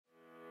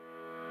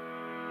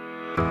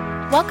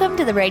Welcome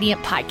to the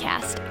Radiant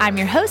Podcast. I'm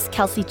your host,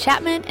 Kelsey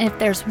Chapman, and if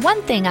there's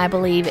one thing I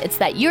believe, it's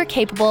that you're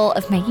capable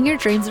of making your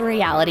dreams a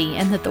reality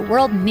and that the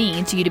world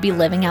needs you to be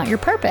living out your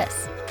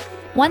purpose.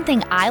 One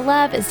thing I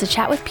love is to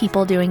chat with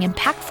people doing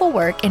impactful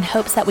work in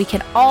hopes that we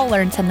can all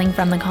learn something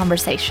from the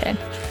conversation.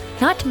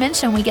 Not to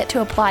mention, we get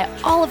to apply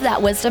all of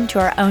that wisdom to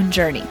our own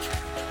journey.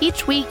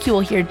 Each week, you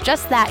will hear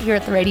just that here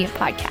at the Radiant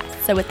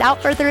Podcast. So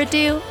without further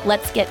ado,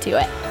 let's get to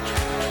it.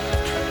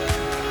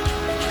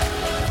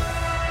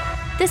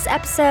 This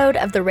episode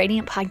of the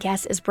Radiant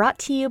Podcast is brought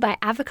to you by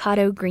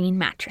Avocado Green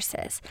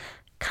Mattresses.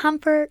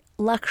 Comfort,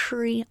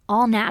 luxury,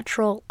 all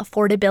natural,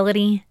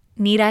 affordability.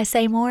 Need I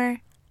say more?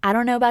 I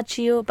don't know about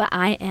you, but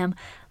I am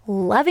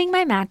loving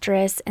my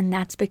mattress, and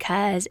that's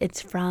because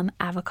it's from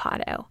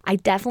Avocado. I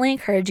definitely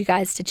encourage you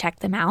guys to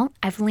check them out.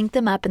 I've linked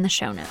them up in the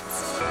show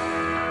notes.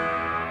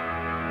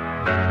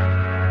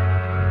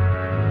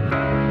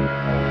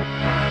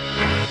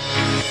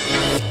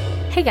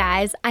 Hey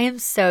guys, I am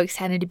so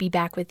excited to be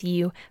back with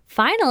you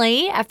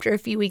finally after a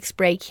few weeks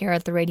break here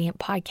at the Radiant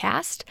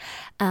Podcast.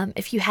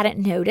 If you hadn't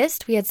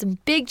noticed, we had some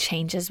big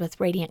changes with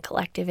Radiant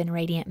Collective and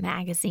Radiant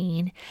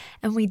Magazine,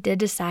 and we did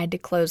decide to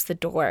close the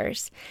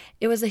doors.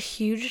 It was a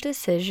huge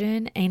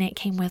decision, and it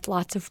came with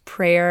lots of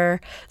prayer,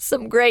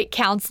 some great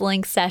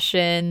counseling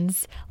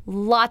sessions,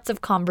 lots of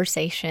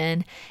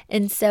conversation.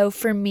 And so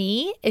for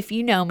me, if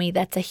you know me,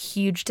 that's a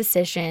huge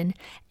decision,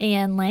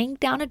 and laying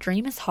down a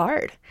dream is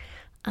hard.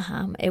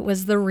 It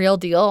was the real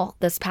deal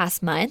this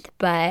past month,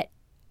 but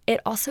it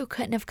also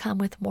couldn't have come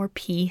with more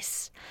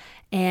peace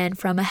and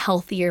from a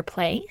healthier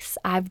place.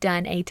 I've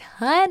done a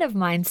ton of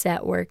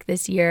mindset work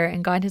this year,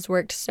 and God has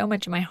worked so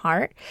much in my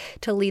heart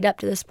to lead up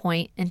to this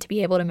point and to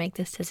be able to make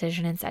this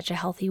decision in such a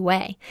healthy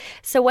way.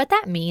 So what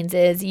that means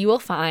is you will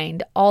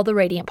find all the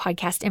Radiant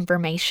Podcast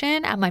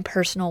information at my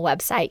personal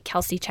website,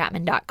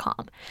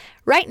 kelseychapman.com.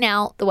 Right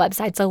now, the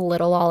website's a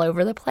little all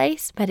over the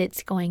place, but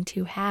it's going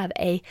to have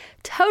a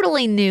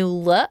totally new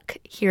look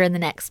here in the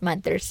next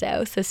month or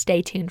so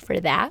stay tuned for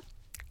that.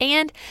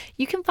 And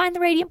you can find the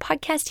Radiant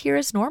Podcast here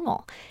as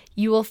normal.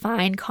 You will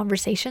find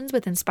conversations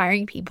with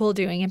inspiring people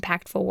doing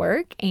impactful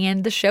work,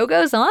 and the show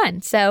goes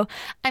on. So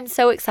I'm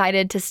so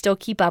excited to still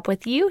keep up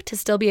with you, to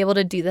still be able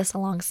to do this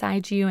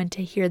alongside you, and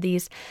to hear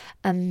these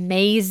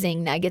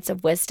amazing nuggets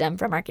of wisdom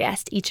from our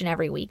guest each and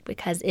every week,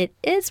 because it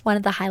is one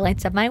of the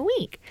highlights of my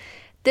week.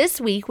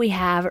 This week, we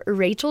have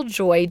Rachel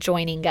Joy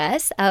joining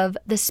us of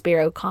the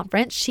Sparrow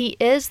Conference. She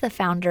is the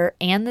founder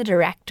and the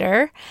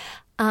director.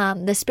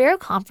 The Sparrow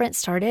Conference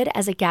started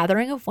as a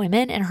gathering of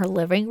women in her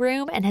living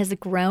room and has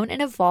grown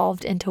and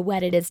evolved into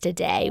what it is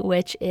today,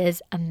 which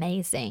is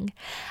amazing.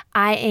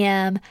 I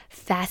am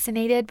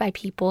fascinated by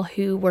people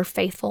who were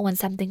faithful when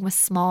something was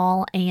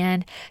small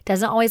and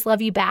doesn't always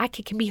love you back.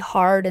 It can be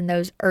hard in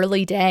those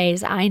early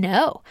days, I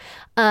know.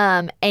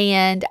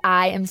 And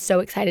I am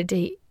so excited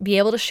to be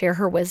able to share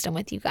her wisdom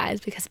with you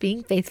guys, because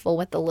being faithful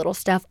with the little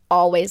stuff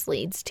always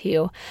leads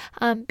to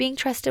being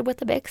trusted with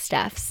the big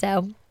stuff.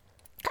 So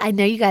I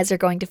know you guys are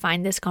going to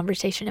find this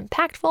conversation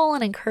impactful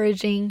and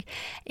encouraging,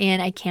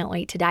 and I can't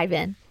wait to dive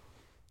in.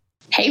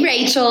 Hey,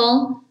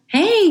 Rachel.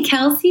 Hey,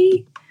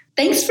 Kelsey.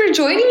 Thanks for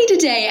joining me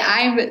today.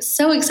 I'm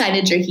so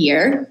excited you're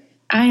here.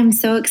 I'm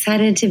so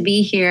excited to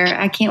be here.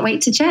 I can't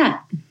wait to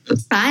chat.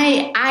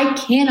 I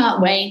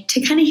cannot wait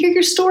to kind of hear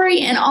your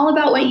story and all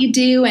about what you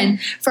do. And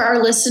for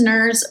our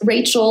listeners,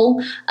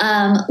 Rachel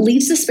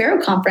leads the Sparrow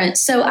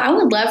Conference. So I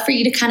would love for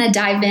you to kind of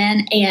dive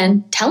in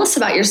and tell us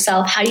about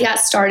yourself, how you got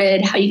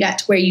started, how you got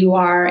to where you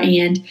are,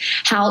 and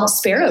how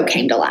Sparrow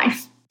came to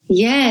life.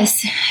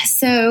 Yes.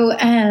 So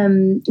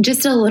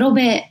just a little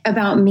bit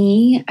about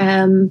me.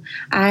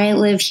 I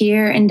live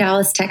here in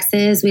Dallas,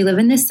 Texas. We live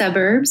in the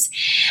suburbs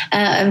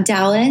of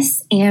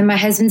Dallas, and my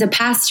husband's a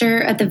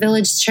pastor at the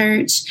Village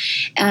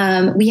Church.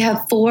 We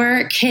have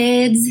 4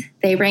 kids.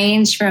 They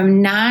range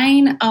from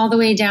 9 all the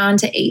way down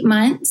to 8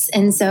 months.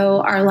 And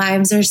so our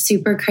lives are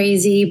super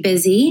crazy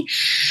busy.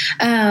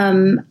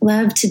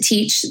 Love to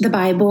teach the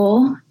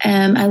Bible.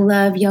 I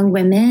love young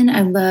women.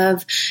 I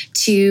love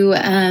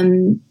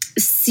to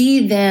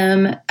see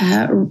them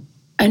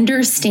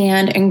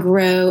understand and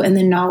grow in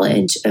the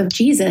knowledge of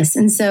Jesus.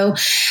 And so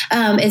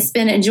it's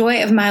been a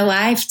joy of my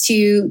life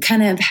to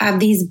kind of have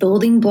these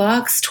building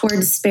blocks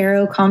towards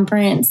Sparrow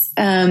Conference.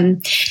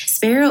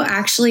 Sparrow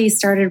actually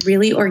started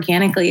really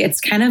organically. It's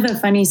kind of a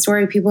funny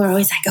story. People are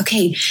always like,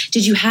 okay,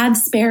 did you have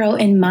Sparrow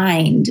in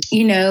mind?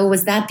 You know,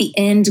 was that the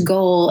end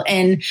goal?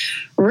 And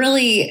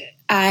really,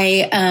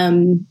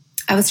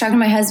 I was talking to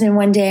my husband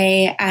one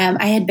day.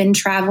 I had been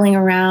traveling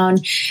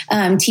around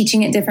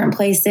teaching at different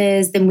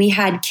places. Then we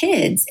had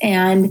kids.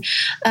 And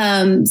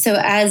so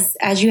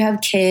as you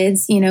have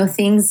kids, you know,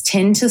 things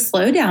tend to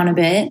slow down a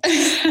bit,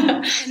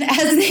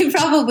 as they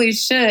probably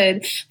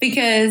should,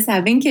 because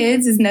having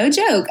kids is no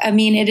joke. I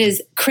mean, it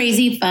is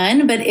crazy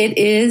fun, but it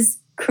is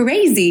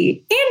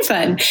crazy and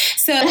fun.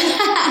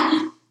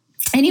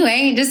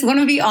 anyway, just want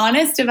to be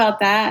honest about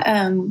that.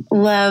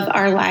 Love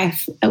our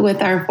life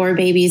with our 4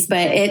 babies.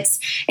 But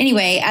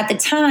anyway, at the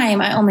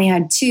time I only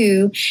had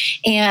 2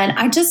 and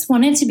I just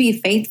wanted to be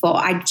faithful.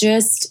 I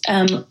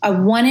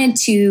wanted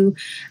to,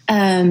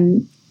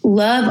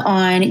 love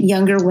on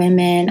younger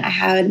women. I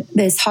had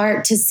this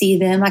heart to see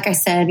them, like I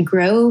said,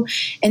 grow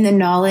in the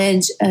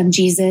knowledge of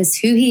Jesus,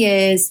 who he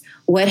is,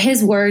 what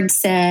his word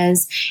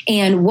says,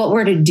 and what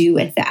we're to do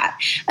with that.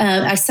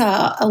 I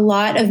saw a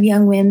lot of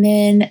young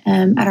women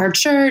at our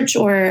church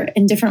or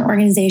in different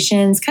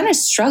organizations kind of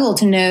struggle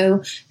to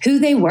know who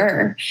they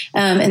were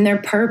and their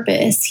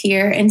purpose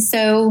here. And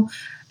so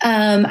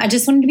I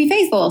just wanted to be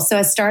faithful. So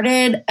I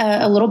started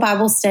a little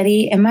Bible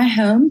study in my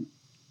home.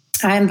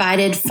 I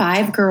invited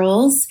 5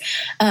 girls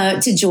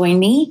to join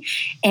me,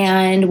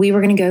 and we were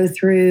going to go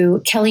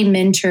through Kelly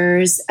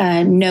Minter's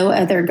No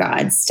Other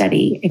God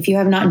study. If you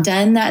have not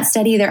done that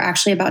study, they're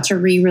actually about to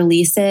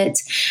re-release it.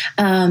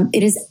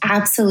 It is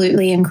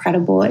absolutely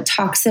incredible. It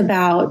talks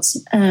about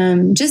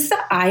just the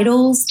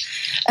idols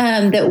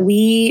that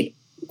we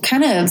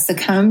kind of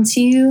succumb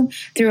to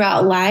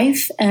throughout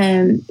life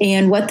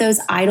and what those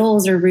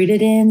idols are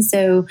rooted in.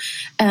 So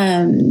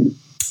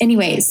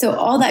anyway, so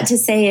all that to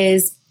say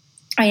is,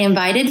 I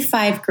invited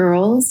 5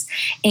 girls,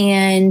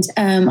 and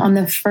on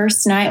the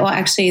first night, well,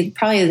 actually,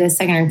 probably the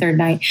second or third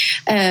night,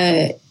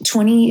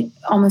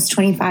 almost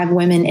 25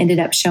 women ended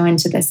up showing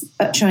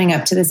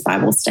up to this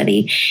Bible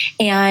study.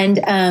 And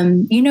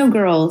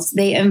girls,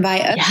 they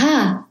invite us.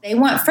 Yeah. They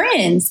want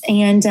friends,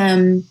 and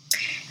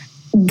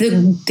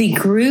the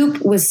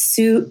group was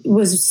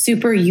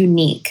super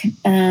unique.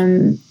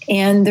 And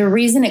the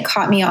reason it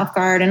caught me off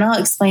guard, and I'll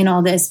explain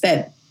all this,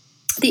 but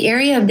the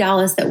area of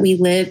Dallas that we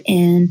live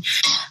in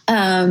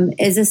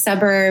is a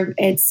suburb.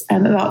 It's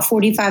about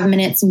 45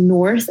 minutes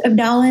north of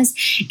Dallas,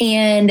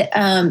 and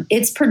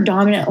it's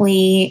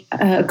predominantly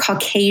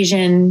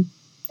Caucasian.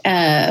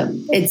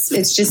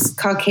 It's just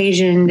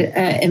Caucasian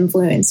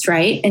influenced,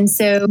 right? And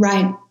so,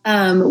 right.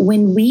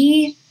 When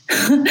we,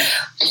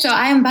 so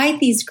I invite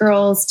these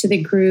girls to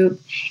the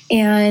group,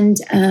 and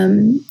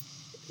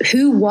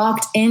who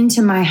walked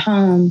into my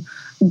home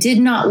did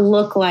not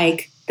look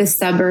like the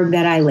suburb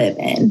that I live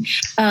in.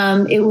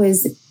 It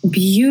was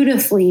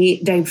beautifully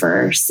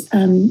diverse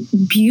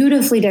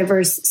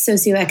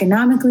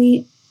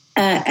socioeconomically,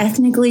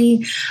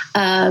 ethnically,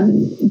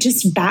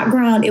 just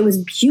background. It was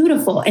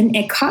beautiful. And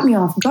it caught me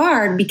off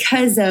guard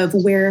because of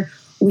where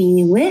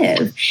we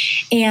live.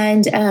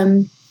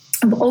 And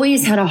I've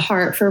always had a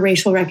heart for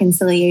racial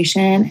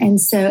reconciliation. And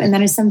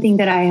that is something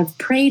that I have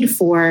prayed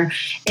for,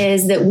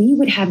 is that we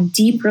would have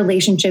deep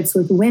relationships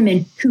with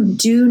women who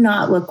do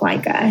not look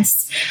like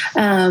us.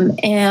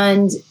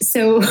 And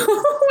so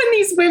when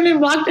these women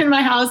walked in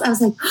my house, I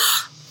was like,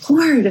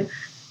 Lord,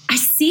 I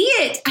see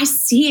it. I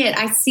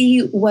see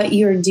what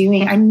you're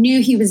doing. I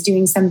knew he was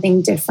doing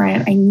something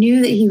different. I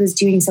knew that he was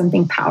doing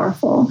something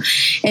powerful.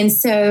 And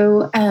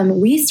so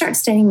we start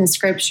studying the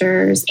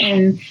scriptures.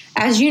 And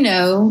as you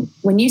know,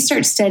 when you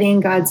start studying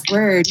God's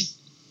word,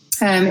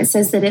 it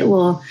says that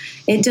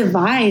it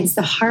divides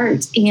the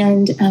heart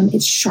and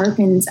it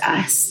sharpens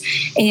us.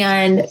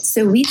 And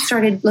so we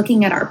started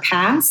looking at our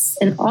past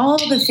and all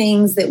the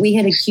things that we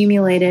had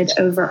accumulated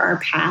over our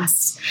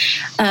past.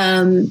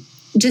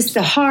 Just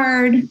the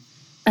hard,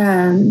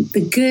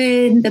 the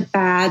good, the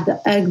bad,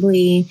 the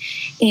ugly,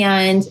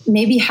 and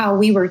maybe how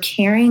we were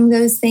carrying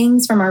those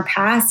things from our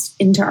past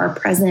into our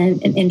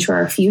present and into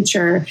our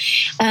future,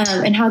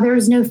 and how there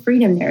was no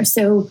freedom there.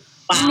 So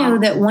I know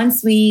that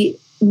once we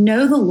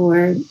know the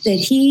Lord,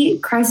 that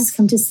Christ has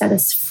come to set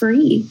us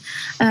free.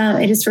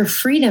 It is for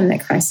freedom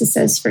that Christ has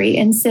set us free.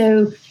 And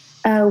so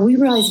we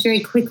realized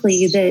very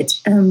quickly that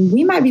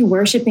we might be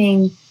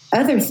worshiping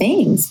other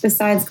things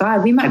besides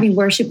God. We might be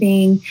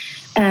worshiping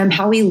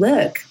how we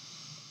look.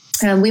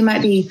 We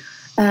might be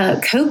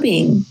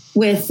coping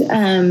with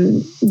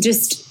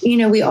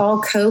we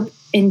all cope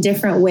in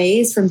different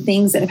ways from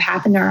things that have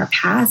happened in our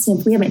past. And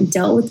if we haven't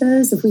dealt with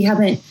those, if we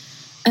haven't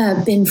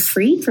been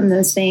freed from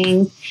those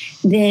things,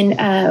 then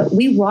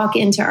we walk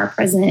into our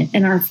present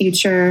and our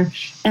future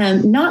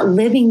not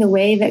living the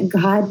way that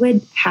God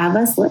would have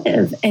us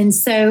live. And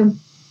so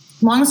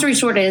long story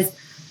short is,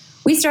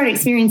 we started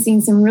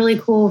experiencing some really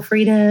cool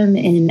freedom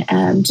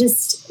and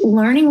just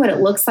learning what it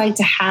looks like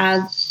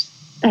to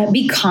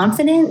be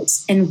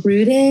confident and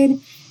rooted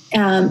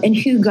in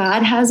who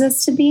God has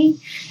us to be.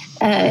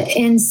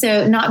 And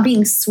so not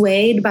being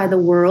swayed by the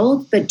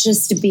world, but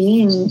just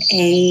being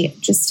a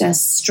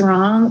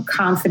strong,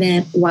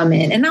 confident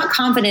woman. And not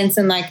confidence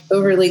in like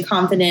overly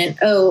confident,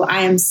 oh,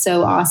 I am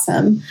so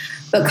awesome,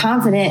 but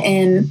confident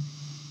in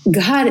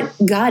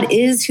God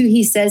is who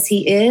he says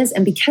he is.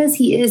 And because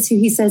he is who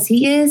he says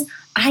he is,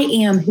 I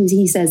am who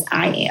he says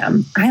I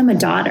am. I am a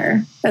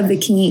daughter of the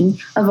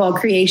King of all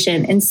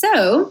creation. And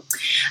so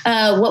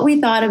what we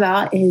thought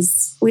about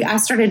is I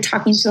started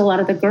talking to a lot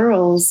of the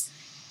girls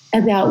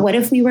about what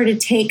if we were to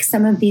take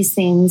some of these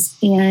things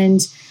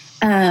and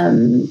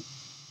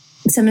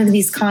some of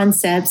these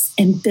concepts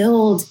and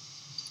build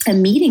a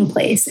meeting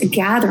place, a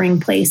gathering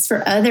place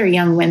for other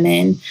young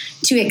women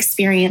to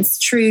experience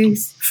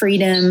truth,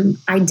 freedom,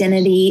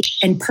 identity,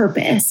 and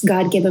purpose,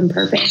 God-given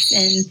purpose.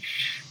 And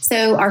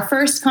so our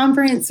first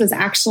conference was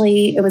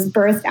it was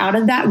birthed out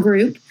of that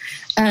group.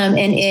 And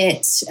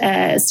it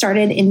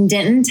started in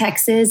Denton,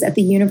 Texas at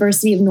the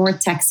University of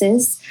North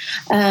Texas.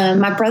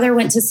 My brother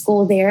went to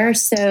school there.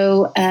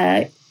 So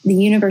the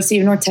University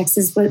of North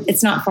Texas,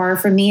 it's not far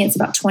from me. It's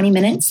about 20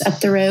 minutes up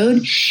the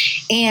road.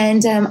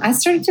 And I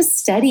started just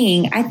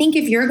studying. I think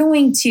if you're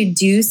going to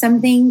do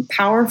something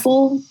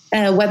powerful,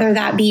 whether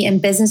that be in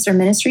business or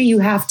ministry, you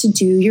have to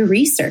do your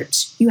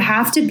research. You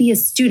have to be a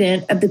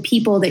student of the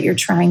people that you're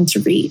trying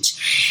to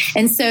reach.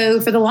 And so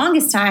for the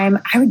longest time,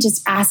 I would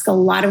just ask a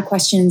lot of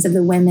questions of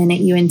the women at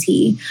UNT,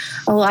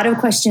 a lot of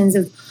questions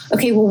of,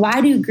 okay, well,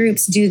 why do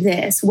groups do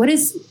this?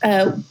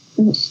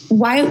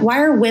 Why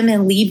are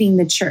women leaving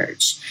the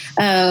church?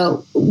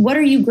 What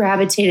are you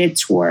gravitated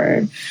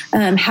toward?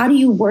 How do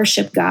you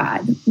worship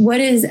God?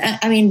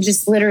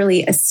 Just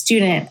literally a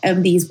student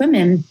of these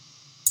women.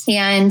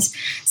 And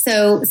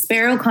so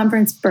Sparrow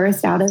Conference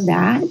birthed out of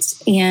that.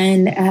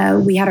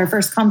 And we had our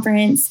first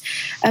conference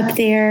up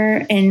there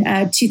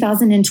in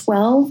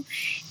 2012.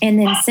 And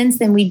then since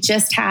then, we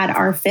just had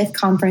our 5th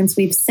conference.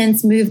 We've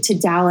since moved to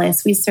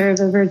Dallas. We serve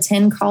over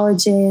 10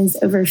 colleges,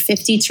 over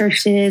 50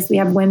 churches. We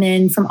have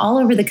women from all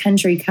over the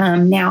country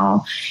come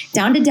now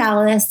down to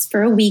Dallas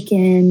for a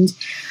weekend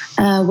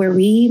where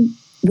we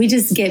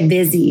just get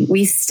busy.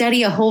 We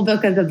study a whole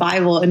book of the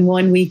Bible in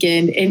one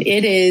weekend, and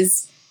it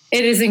is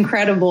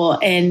incredible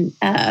and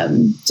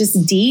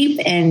just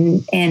deep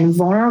and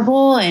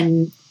vulnerable,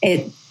 and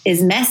it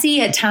is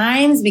messy at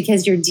times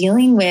because you're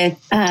dealing with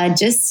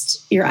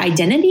just your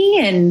identity,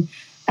 and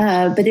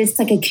but it's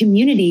like a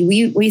community.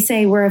 We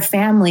say we're a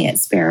family at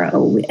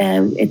Sparrow.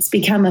 It's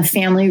become a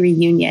family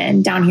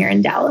reunion down here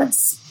in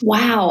Dallas.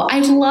 Wow, I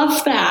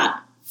love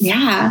that.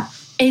 Yeah,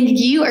 and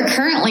you are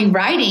currently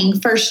writing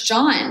 1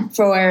 John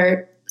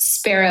for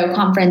Sparrow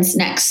Conference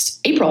next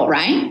April,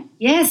 right?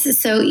 Yes.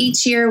 So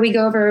each year we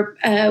go over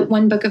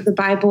one book of the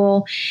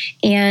Bible,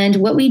 and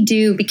what we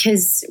do,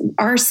 because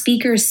our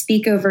speakers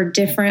speak over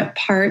different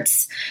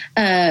parts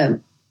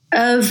of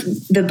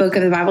the book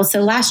of the Bible.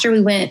 So last year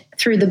we went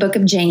through the book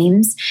of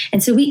James.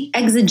 And so we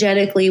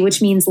exegetically,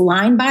 which means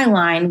line by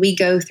line, we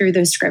go through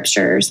those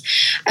scriptures.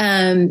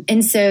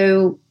 And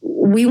so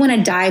we want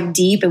to dive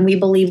deep, and we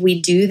believe we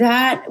do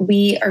that.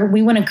 We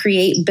want to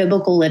create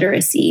biblical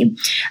literacy.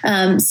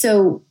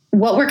 So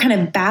what we're kind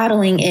of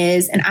battling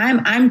is, and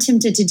I'm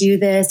tempted to do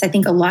this. I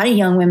think a lot of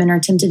young women are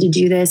tempted to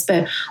do this,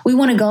 but we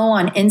want to go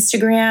on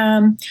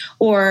Instagram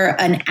or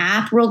an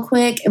app real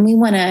quick, and we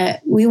want to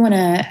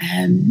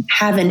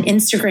have an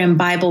Instagram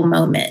Bible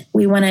moment.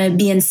 We want to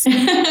be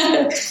inspired in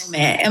a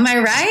moment. Am I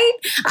right?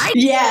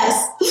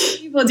 Yes.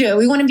 People do it.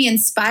 We want to be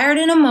inspired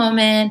in a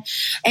moment,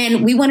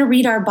 and we want to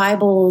read our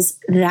Bibles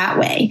that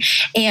way.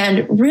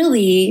 And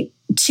really,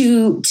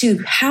 to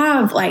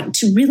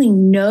really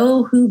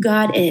know who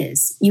God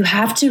is, you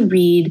have to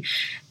read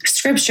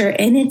scripture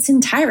in its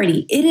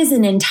entirety. It is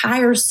an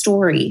entire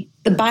story.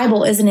 The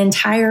Bible is an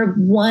entire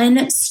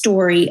one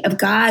story of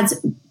God's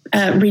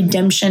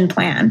redemption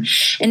plan.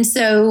 And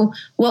so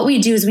what we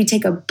do is we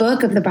take a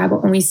book of the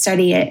Bible and we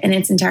study it in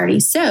its entirety.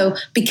 So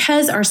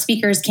because our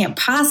speakers can't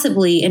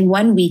possibly in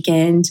one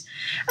weekend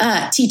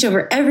teach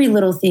over every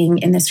little thing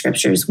in the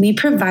scriptures, we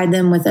provide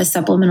them with a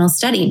supplemental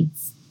study.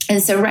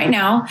 And so right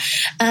now,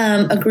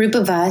 a group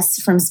of us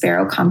from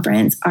Sparrow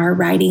Conference are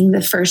writing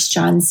the 1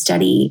 John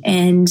study,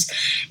 and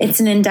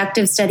it's an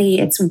inductive study.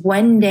 It's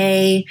one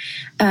day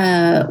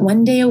a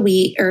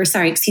week,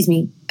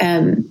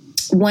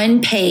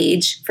 one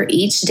page for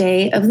each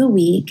day of the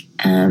week.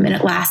 And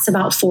it lasts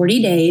about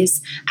 40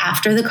 days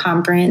after the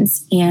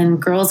conference,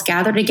 and girls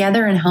gather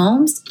together in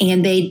homes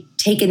and they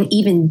take an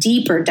even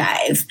deeper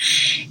dive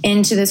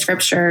into the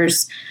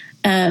scriptures.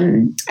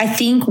 I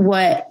think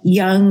what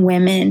young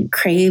women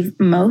crave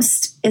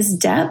most is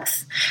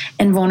depth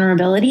and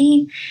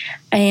vulnerability.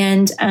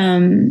 And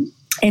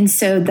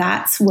so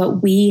that's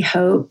what we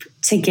hope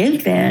to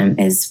give them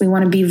is we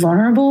want to be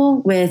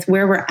vulnerable with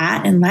where we're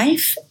at in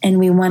life, and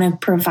we want to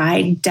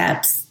provide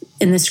depth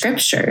in the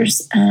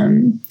scriptures,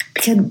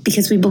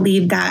 because we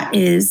believe that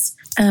is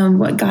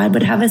what God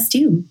would have us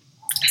do.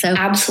 So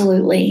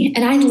absolutely.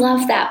 And I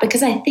love that,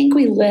 because I think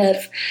we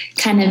live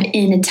kind of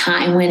in a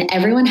time when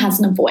everyone has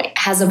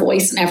a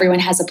voice and everyone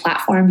has a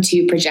platform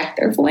to project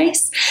their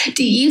voice.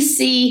 Do you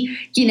see,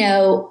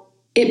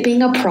 it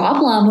being a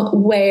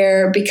problem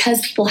where,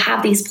 because people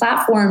have these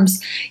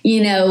platforms,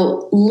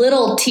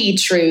 little t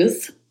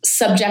truth,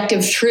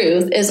 subjective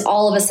truth is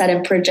all of a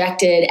sudden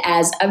projected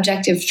as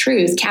objective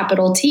truth,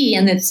 capital T,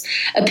 and its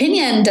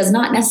opinion does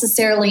not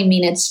necessarily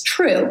mean it's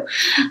true.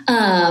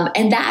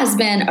 And that has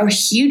been a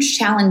huge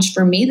challenge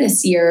for me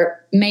this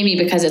year, maybe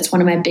because it's one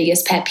of my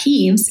biggest pet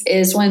peeves,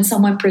 is when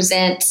someone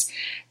presents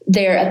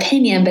their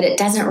opinion, but it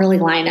doesn't really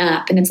line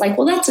up. And it's like,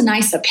 well, that's a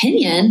nice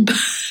opinion, but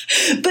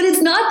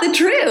it's not the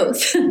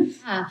truth.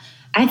 Yeah.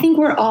 I think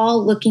we're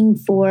all looking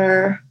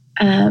for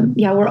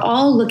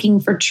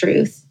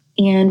truth.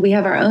 and we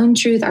have our own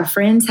truth. Our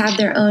friends have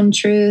their own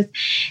truth.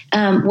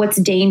 What's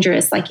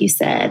dangerous, like you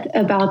said,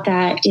 about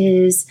that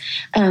is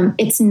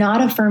it's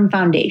not a firm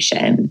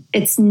foundation.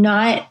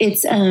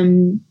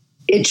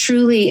 It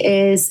truly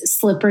is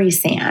slippery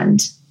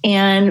sand.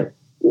 And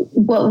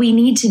what we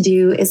need to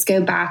do is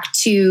go back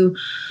to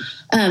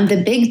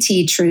the big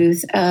T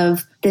truth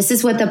of this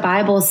is what the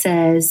Bible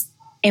says,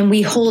 and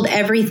we hold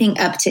everything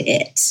up to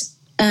it.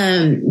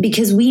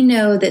 Because we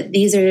know that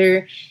these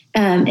are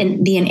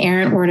the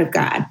inerrant word of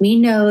God. We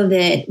know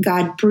that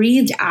God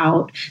breathed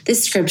out the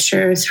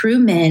scripture through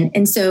men.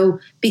 And so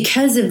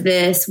because of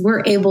this,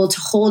 we're able to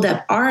hold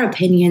up our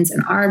opinions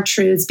and our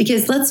truths,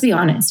 because let's be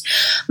honest,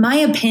 my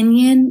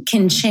opinion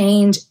can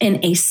change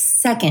in a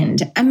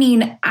second. I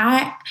mean,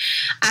 I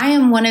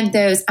am one of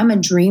those, I'm a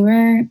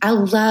dreamer. I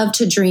love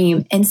to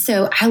dream. And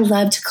so I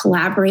love to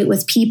collaborate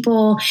with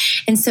people.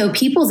 And so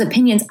people's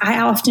opinions,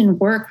 I often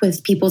work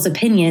with people's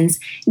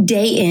opinions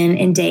day in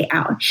and day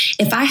out.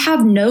 If I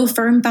have no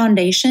firm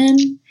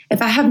foundation,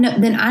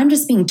 then I'm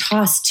just being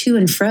tossed to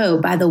and fro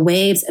by the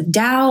waves of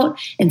doubt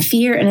and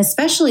fear. And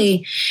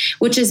especially,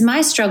 which is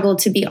my struggle,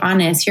 to be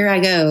honest, here I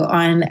go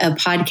on a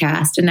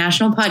podcast, a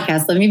national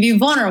podcast. Let me be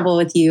vulnerable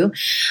with you.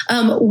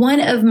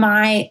 One of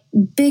my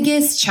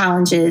biggest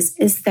challenges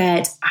is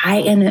that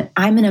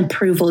I'm an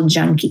approval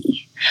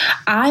junkie.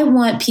 I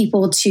want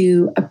people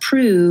to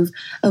approve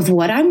of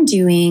what I'm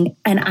doing.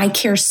 And I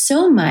care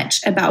so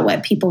much about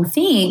what people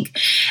think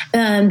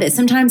that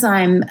sometimes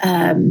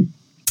I'm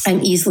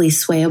easily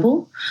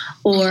swayable,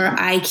 or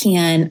I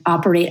can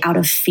operate out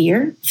of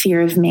fear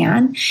of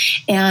man.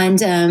 And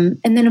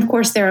then of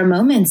course there are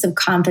moments of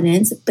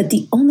confidence, but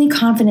the only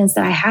confidence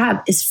that I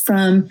have is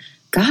from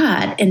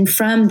God and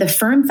from the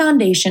firm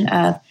foundation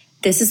of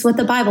this is what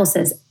the Bible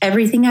says.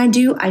 Everything I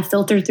do, I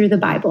filter through the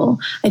Bible.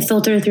 I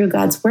filter through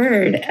God's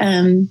word.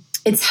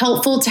 It's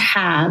helpful to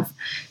have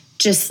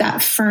just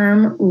that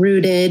firm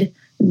rooted,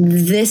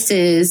 this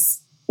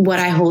is what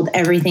I hold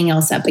everything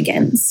else up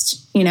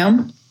against, you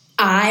know?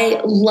 I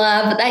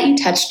love that you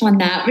touched on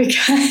that,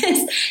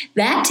 because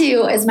that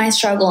too is my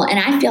struggle. And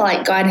I feel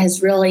like God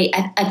has really,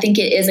 I think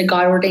it is a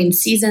God-ordained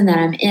season that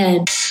I'm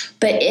in,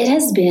 but it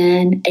has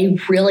been a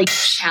really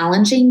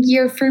challenging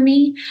year for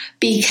me,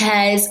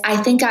 because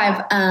I think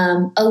I've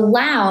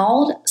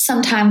allowed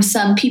sometimes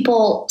some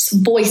people's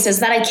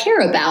voices that I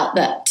care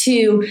about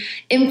to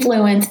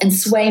influence and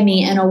sway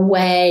me in a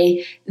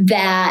way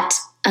that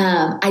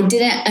I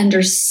didn't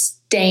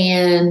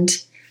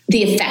understand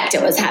the effect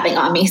it was having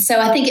on me. So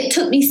I think it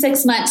took me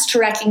 6 months to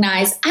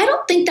recognize, I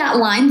don't think that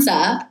lines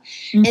up.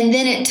 Mm-hmm. And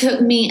then it took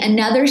me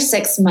another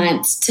 6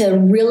 months to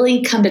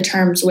really come to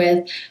terms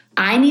with,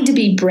 I need to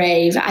be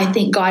brave. I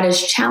think God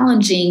is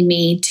challenging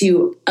me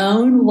to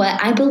own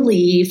what I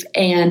believe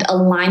and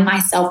align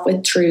myself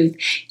with truth,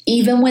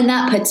 even when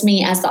that puts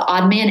me as the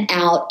odd man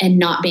out and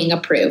not being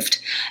approved.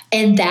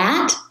 And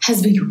that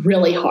has been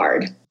really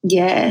hard.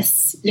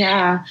 Yes.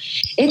 Yeah.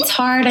 It's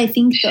hard. I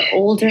think the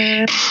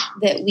older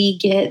that we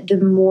get, the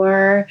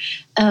more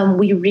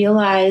we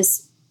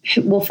realize,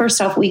 well,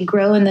 first off, we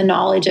grow in the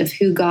knowledge of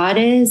who God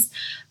is,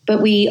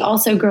 but we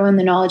also grow in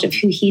the knowledge of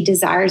who he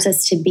desires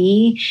us to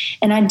be.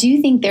 And I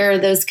do think there are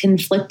those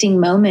conflicting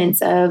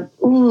moments of,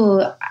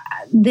 ooh,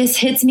 this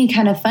hits me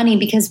kind of funny,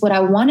 because what I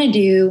want to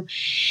do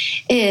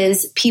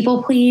is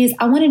people please.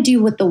 I want to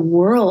do what the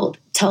world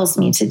tells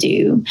me to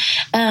do,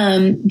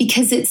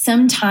 because it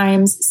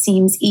sometimes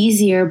seems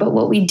easier. But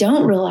what we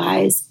don't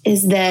realize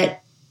is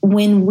that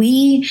when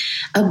we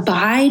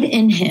abide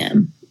in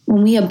him,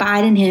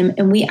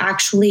 and we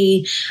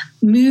actually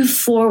move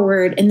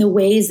forward in the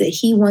ways that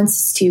he wants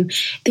us to,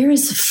 there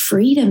is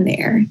freedom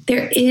there.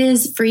 There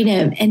is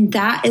freedom. And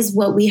that is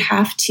what we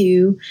have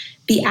to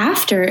be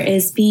after,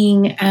 is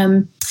being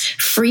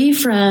free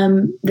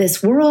from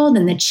this world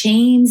and the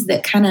chains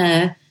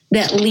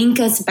that link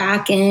us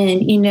back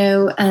in. You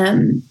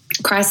know,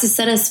 Christ has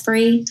set us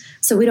free,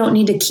 so we don't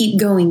need to keep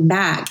going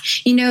back.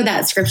 You know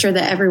that scripture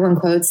that everyone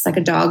quotes, like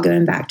a dog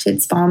going back to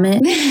its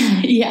vomit?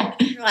 Yeah.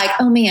 You're like,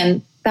 oh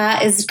man,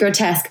 that is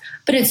grotesque.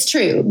 But it's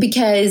true,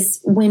 because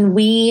when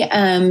we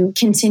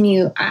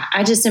continue,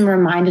 I just am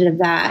reminded of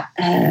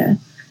that.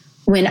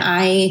 When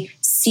I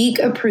seek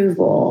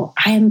approval,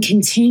 I am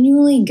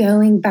continually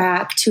going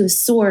back to a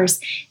source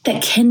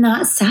that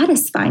cannot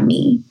satisfy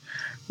me.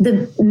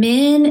 The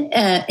men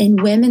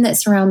and women that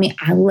surround me,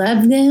 I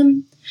love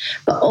them.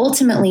 But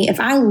ultimately, if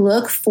I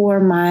look for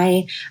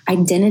my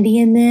identity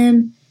in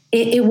them,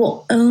 it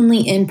will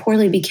only end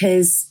poorly,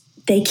 because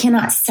they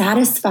cannot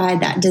satisfy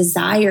that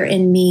desire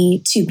in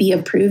me to be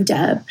approved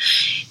of.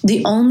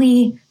 The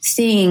only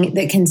thing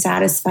that can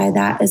satisfy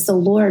that is the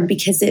Lord,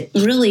 because it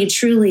really,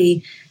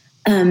 truly,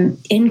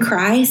 in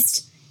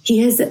Christ,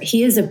 He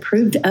is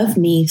approved of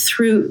me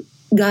through,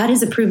 God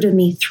is approved of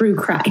me through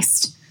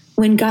Christ.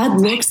 When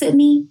God looks at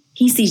me,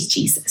 he sees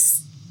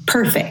Jesus,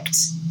 perfect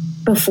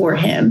before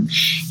him.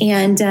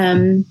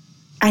 And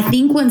I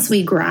think once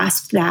we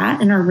grasp that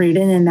and are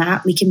rooted in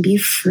that, we can be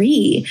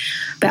free.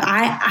 But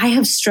I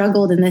have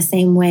struggled in the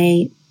same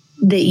way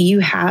that you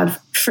have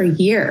for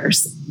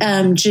years,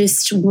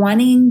 just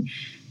wanting,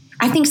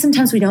 I think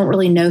sometimes we don't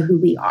really know who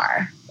we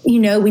are. We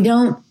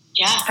don't.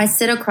 Yeah. I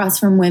sit across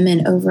from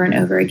women over and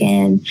over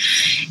again,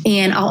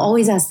 and I'll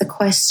always ask the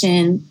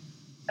question,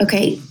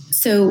 okay,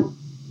 so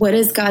what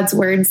does God's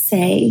word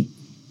say?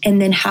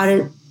 And then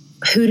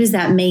who does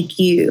that make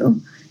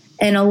you?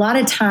 And a lot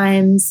of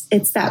times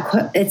it's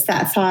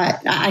that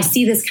thought. I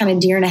see this kind of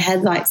deer in the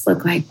headlights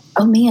look like,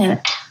 oh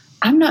man,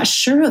 I'm not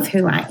sure of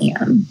who I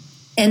am.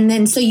 And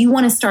then, so you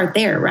want to start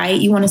there, right?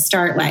 You want to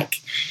start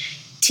like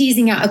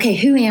teasing out, okay,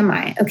 who am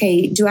I?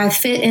 Okay, do I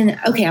fit in?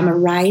 Okay, I'm a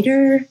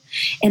writer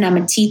and I'm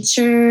a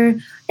teacher,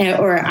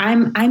 or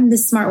I'm the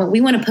smart one.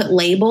 We want to put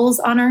labels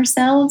on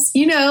ourselves,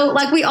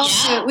 like we all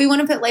do. We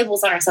want to put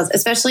labels on ourselves,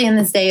 especially in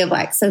this day of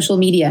like social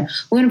media.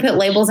 We want to put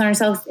labels on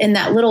ourselves in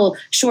that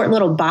short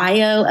little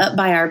bio up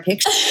by our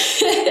picture.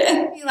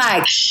 Be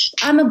like,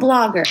 I'm a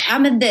blogger,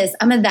 I'm a this,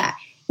 I'm a that,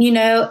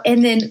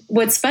 And then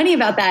what's funny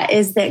about that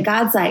is that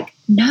God's like,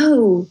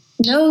 no,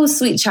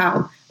 sweet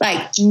child,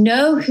 like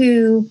know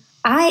who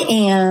I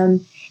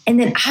am, and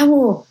then I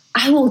will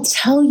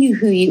tell you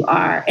who you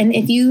are. And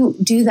if you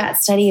do that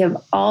study of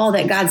all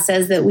that God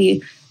says that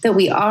we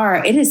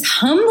are, it is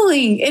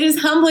humbling. It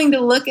is humbling to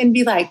look and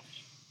be like,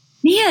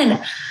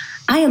 man,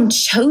 I am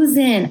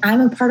chosen. I'm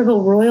a part of a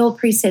royal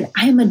priesthood.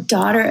 I am a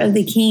daughter of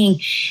the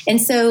King.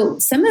 And so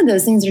some of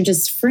those things are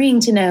just freeing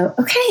to know,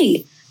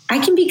 okay, I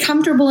can be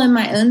comfortable in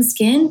my own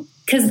skin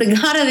because the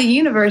God of the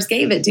universe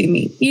gave it to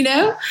me,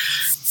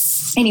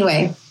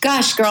 Anyway,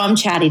 gosh, girl, I'm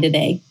chatty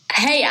today.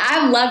 Hey,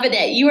 I'm loving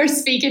it. You are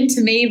speaking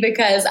to me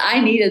because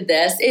I needed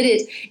this.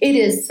 It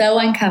is so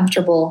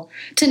uncomfortable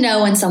to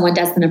know when someone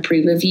doesn't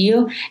approve of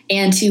you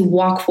and to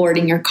walk forward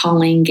in your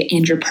calling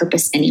and your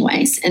purpose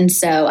anyways. And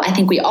so I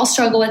think we all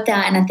struggle with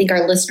that. And I think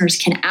our listeners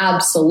can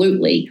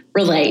absolutely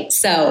relate.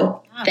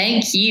 So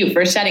thank you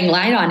for shedding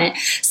light on it.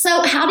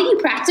 So how do you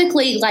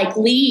practically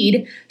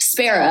lead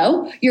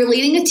Sparrow? You're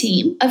leading a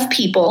team of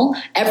people.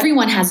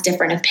 Everyone has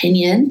different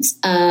opinions.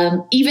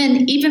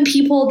 Even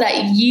people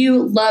that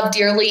you love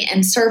dearly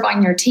and serve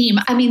on your team.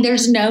 I mean,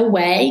 there's no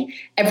way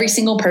every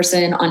single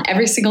person on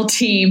every single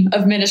team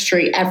of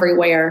ministry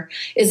everywhere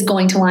is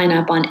going to line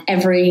up on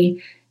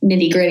every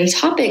nitty-gritty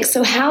topic.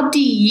 So how do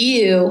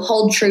you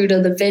hold true to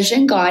the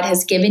vision God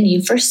has given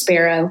you for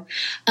Sparrow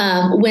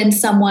when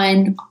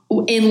someone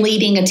in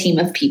leading a team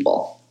of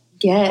people?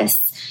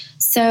 Yes.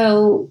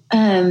 So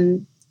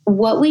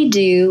what we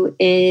do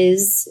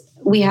is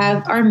we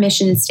have our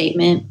mission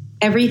statement.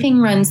 Everything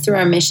runs through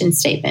our mission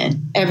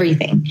statement,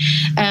 everything.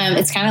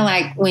 It's kind of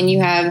like when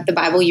you have the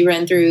Bible you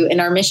run through.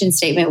 In our mission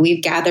statement,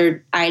 we've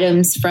gathered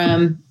items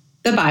from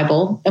the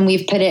Bible and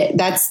we've put it,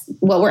 that's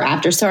what we're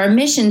after. So our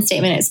mission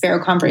statement at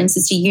Sparrow Conference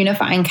is to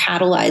unify and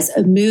catalyze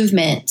a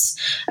movement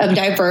of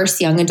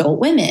diverse young adult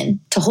women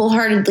to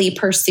wholeheartedly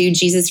pursue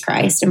Jesus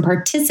Christ and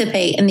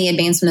participate in the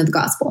advancement of the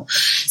gospel.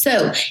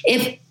 So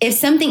if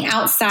something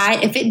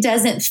outside, if it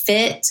doesn't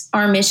fit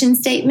our mission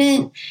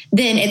statement,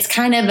 then it's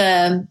kind of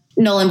a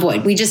null and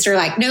void. We just are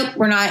like, nope,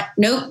 we're not.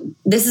 Nope.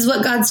 This is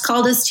what God's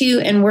called us to.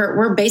 And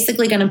we're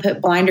basically going to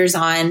put blinders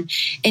on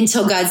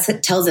until God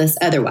tells us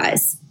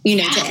otherwise,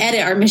 to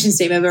edit our mission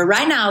statement. But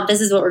right now,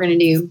 this is what we're going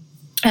to do.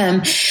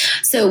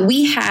 So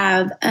we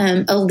have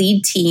a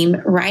lead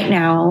team right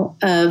now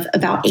of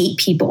about 8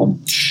 people,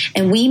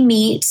 and we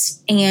meet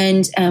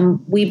and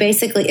we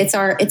basically, it's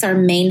our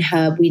main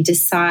hub. We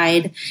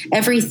decide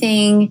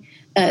everything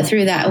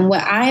through that. And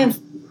what I've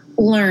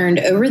learned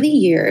over the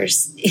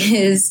years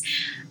is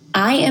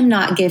I am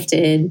not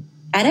gifted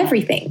at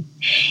everything.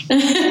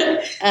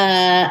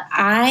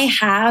 I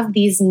have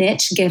these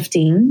niche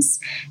giftings.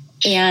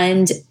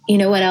 And you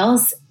know what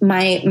else?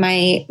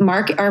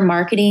 Our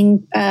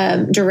marketing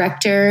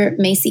director,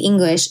 Macy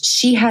English,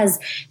 she has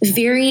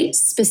very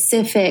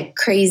specific,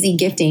 crazy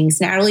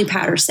giftings. Natalie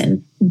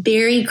Patterson,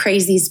 very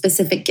crazy,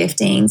 specific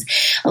giftings.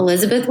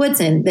 Elizabeth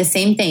Woodson, the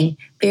same thing,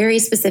 very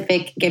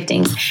specific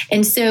giftings.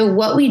 And so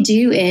what we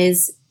do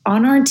is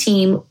on our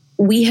team,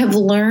 we have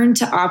learned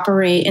to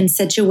operate in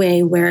such a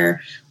way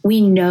where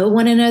we know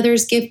one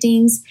another's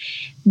giftings.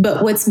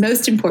 But what's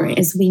most important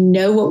is we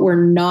know what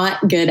we're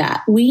not good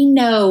at. We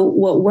know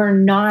what we're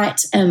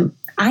not.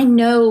 I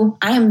know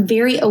I am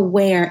very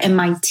aware, and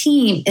my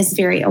team is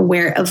very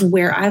aware of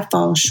where I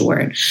fall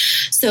short.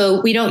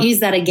 So we don't use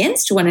that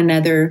against one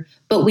another,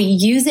 but we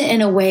use it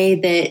in a way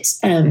that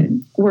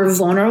we're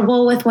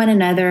vulnerable with one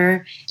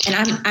another.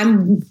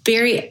 And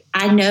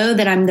I know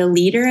that I'm the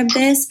leader of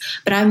this,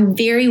 but I'm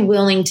very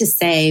willing to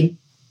say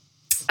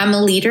I'm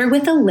a leader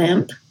with a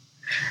limp,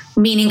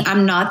 meaning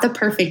I'm not the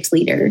perfect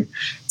leader.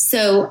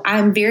 So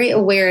I'm very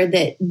aware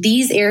that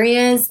these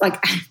areas,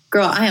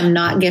 girl, I am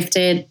not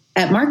gifted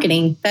at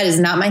marketing. That is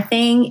not my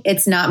thing.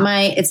 It's not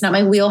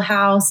my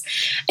wheelhouse.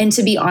 And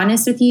to be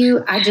honest with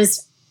you, I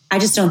just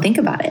don't think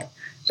about it.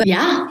 But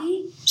yeah,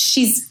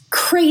 she's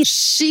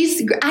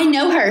crazy. I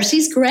know her.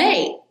 She's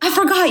great. I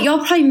forgot. Y'all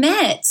probably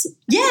met.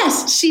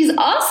 Yes. She's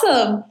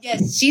awesome.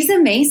 Yes. She's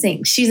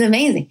amazing.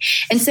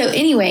 And so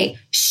anyway,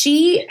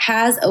 she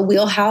has a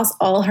wheelhouse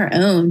all her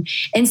own.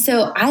 And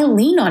so I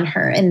lean on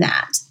her in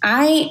that.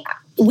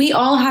 we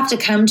all have to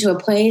come to a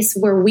place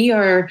where we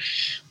are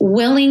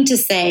willing to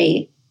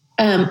say,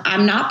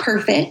 I'm not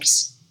perfect.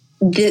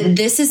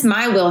 This is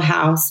my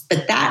wheelhouse,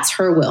 but that's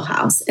her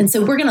wheelhouse. And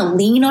so we're going to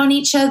lean on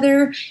each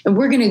other, and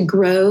we're going to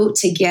grow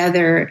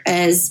together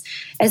as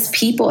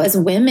people, as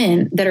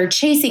women that are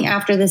chasing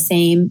after the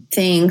same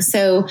thing.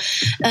 So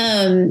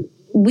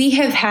we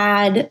have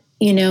had,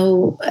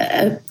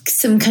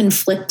 some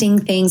conflicting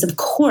things, of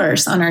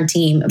course, on our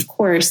team, of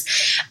course.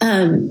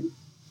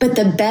 But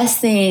the best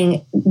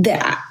thing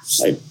that,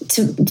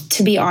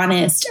 to be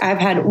honest, I've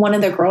had one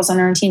of the girls on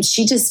our team,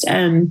 she just,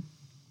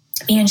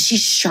 she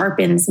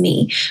sharpens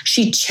me.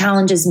 She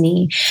challenges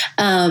me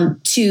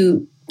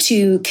to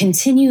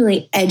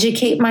continually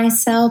educate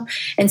myself.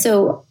 And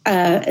so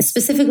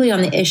specifically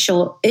on the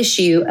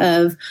issue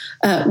of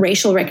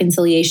racial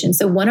reconciliation.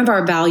 So one of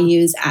our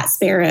values at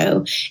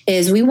Sparrow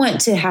is we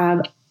want to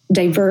have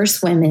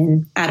diverse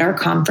women at our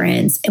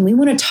conference, and we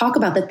want to talk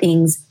about the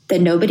things that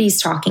nobody's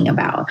talking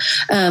about.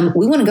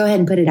 We want to go ahead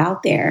and put it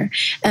out there.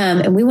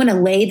 And we want to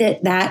lay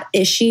that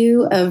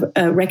issue of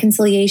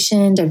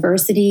reconciliation,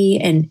 diversity,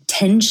 and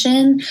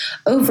tension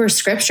over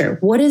Scripture.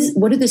 What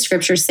do the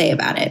Scriptures say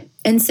about it?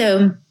 And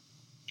so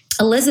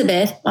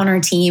Elizabeth on our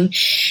team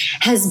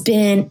has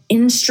been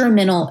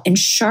instrumental in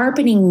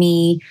sharpening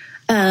me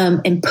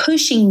and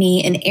pushing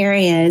me in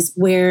areas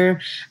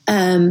where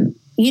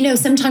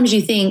sometimes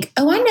you think,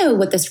 oh, I know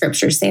what the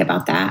Scriptures say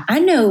about that. I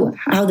know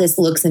how this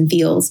looks and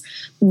feels.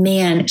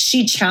 Man,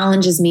 she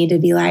challenges me to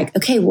be like,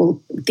 okay,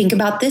 well, think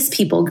about this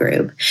people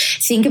group.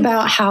 Think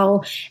about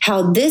how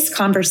this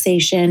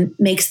conversation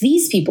makes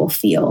these people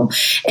feel.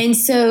 And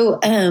so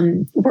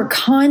we're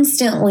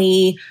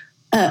constantly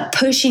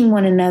pushing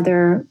one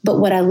another. But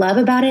what I love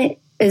about it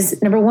is,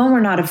 number one,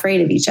 we're not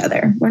afraid of each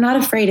other. We're not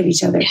afraid of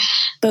each other.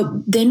 But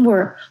then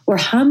we're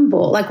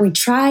humble. Like, we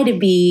try to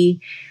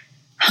be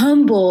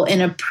humble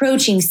in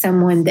approaching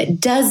someone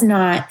that does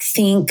not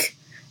think,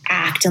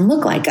 act, and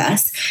look like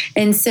us.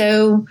 And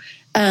so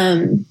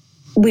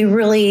we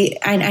really,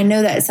 I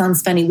know that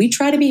sounds funny. We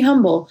try to be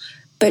humble,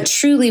 but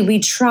truly we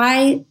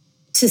try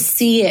to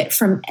see it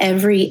from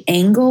every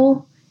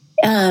angle,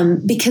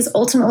 because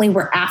ultimately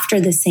we're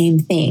after the same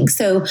thing.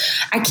 So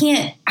I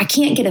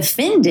can't get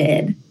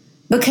offended,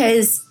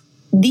 because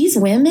these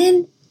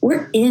women,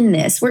 we're in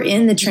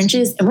the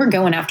trenches, and we're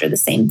going after the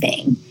same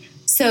thing.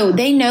 So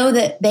they know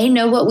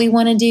what we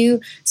want to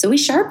do. So we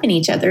sharpen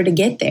each other to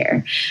get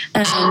there.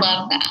 I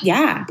love that.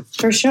 Yeah,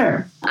 for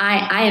sure.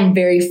 I am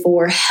very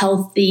for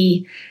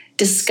healthy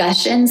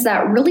discussions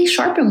that really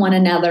sharpen one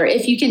another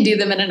if you can do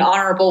them in an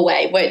honorable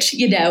way, which,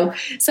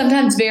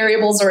 sometimes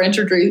variables are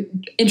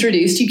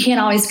introduced. You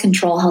can't always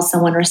control how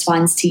someone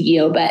responds to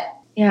you, but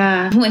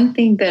yeah. One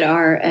thing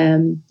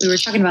that we were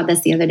talking about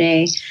this the other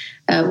day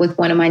with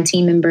one of my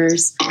team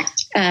members.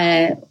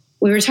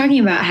 We were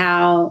talking about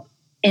how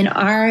in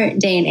our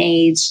day and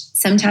age,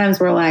 sometimes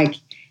we're like,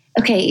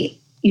 okay,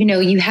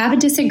 you have a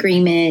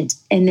disagreement,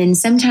 and then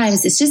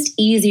sometimes it's just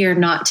easier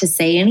not to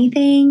say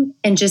anything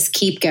and just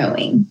keep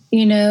going,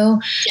 Yeah.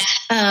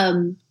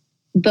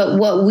 But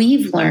what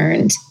we've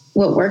learned,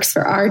 what works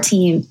for our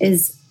team,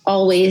 is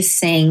always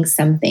saying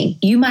something.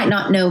 You might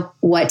not know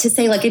what to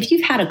say. Like, if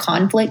you've had a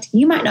conflict,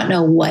 you might not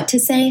know what to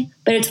say,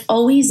 but it's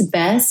always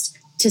best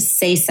to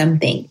say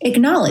something.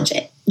 Acknowledge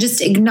it.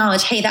 Just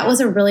acknowledge, hey, that was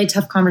a really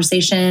tough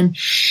conversation.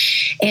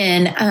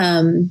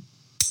 And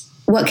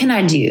what can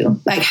I do?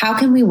 Like, how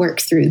can we work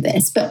through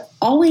this? But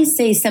always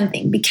say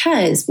something,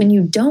 because when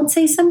you don't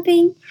say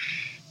something,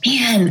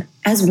 man,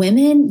 as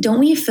women, don't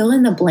we fill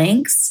in the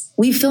blanks?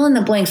 We fill in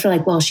the blanks for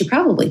like, well, she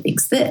probably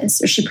thinks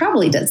this, or she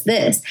probably does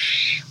this,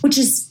 which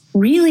is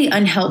really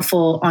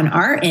unhelpful on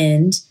our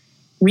end,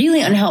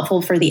 really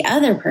unhelpful for the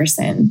other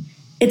person.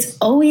 It's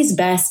always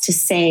best to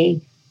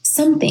say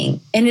something,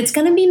 and it's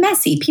going to be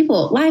messy.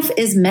 Life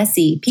is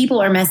messy.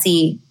 People are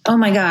messy. Oh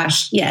my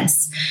gosh.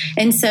 Yes.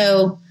 And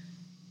so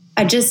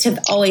I just have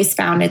always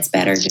found it's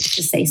better just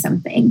to say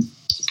something.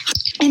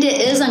 And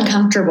it is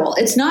uncomfortable.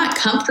 It's not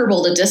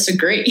comfortable to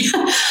disagree.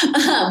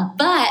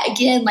 But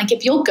again, like,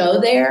 if you will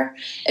go there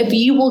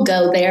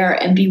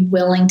and be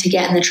willing to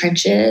get in the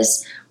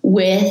trenches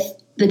with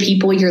the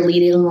people you're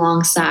leading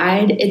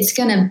alongside, it's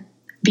going to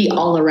be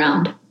all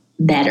around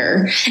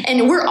better.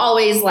 And we're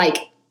always like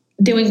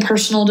doing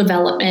personal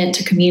development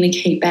to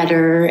communicate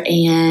better,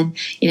 and,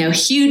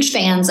 huge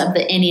fans of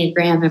the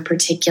Enneagram in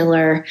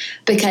particular,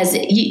 because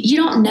you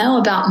don't know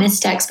about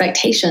missed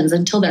expectations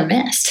until they're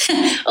missed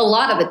a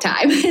lot of the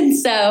time. And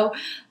so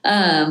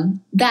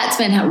that's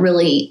been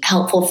really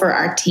helpful for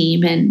our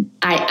team. And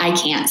I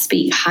can't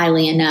speak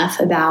highly enough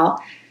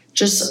about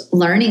just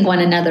learning one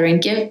another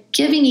and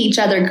giving each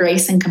other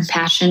grace and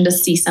compassion to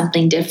see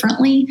something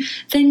differently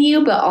than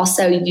you, but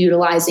also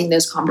utilizing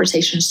those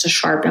conversations to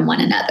sharpen one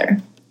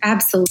another.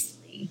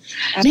 Absolutely.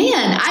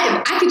 Man,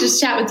 I could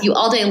just chat with you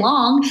all day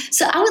long.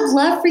 So I would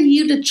love for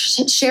you to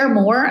share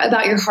more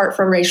about your heart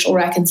for racial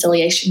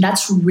reconciliation.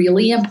 That's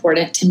really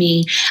important to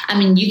me. I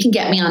mean, you can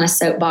get me on a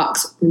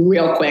soapbox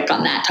real quick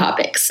on that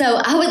topic. So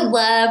I would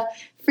love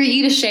for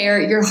you to share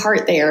your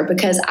heart there,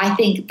 because I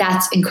think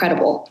that's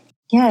incredible.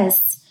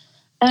 Yes.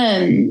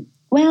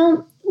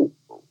 Well,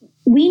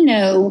 we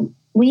know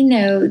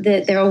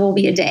that there will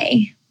be a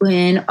day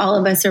when all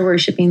of us are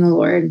worshiping the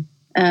Lord.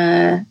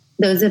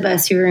 Those of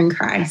us who are in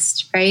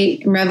Christ,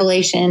 right? In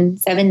Revelation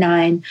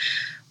 7:9,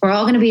 we're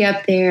all going to be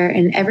up there,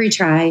 and every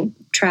tribe,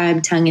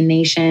 tongue, and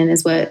nation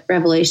is what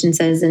Revelation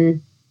says.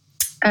 And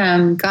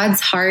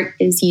God's heart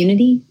is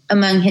unity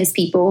among his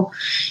people,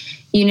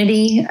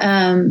 unity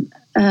in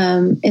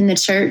the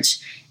church.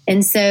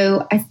 And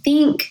so I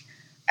think,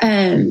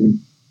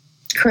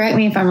 correct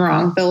me if I'm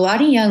wrong, but a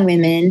lot of young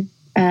women,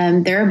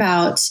 they're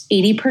about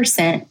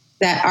 80%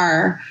 that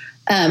are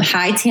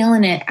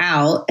hightailing it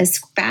out as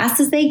fast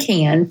as they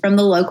can from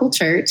the local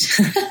church.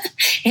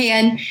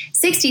 And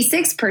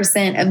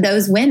 66% of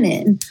those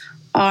women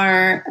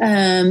are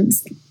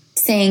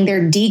saying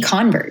they're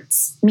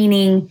deconverts,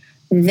 meaning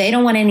they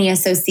don't want any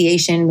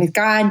association with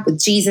God, with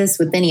Jesus,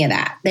 with any of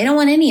that. They don't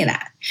want any of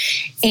that.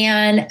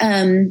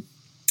 And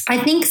I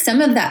think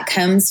some of that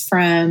comes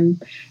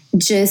from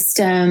just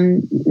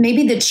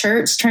maybe the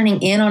church turning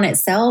in on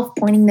itself,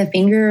 pointing the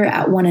finger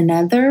at one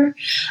another,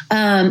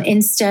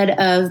 instead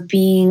of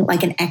being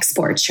like an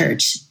export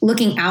church,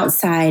 looking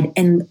outside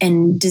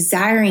and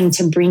desiring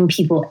to bring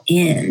people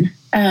in.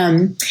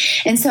 And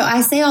so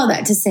I say all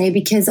that to say,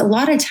 because a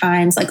lot of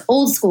times, like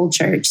old school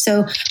church.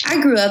 So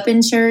I grew up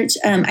in church.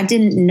 I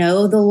didn't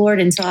know the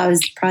Lord until I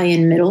was probably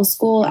in middle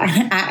school.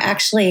 I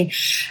actually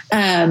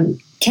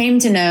came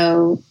to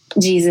know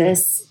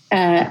Jesus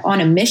on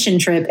a mission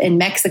trip in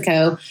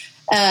Mexico.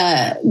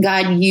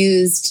 God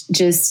used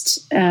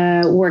just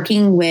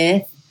working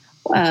with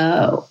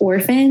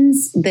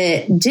orphans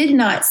that did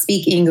not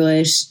speak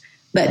English,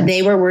 but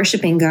they were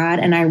worshiping God.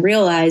 And I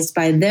realized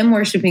by them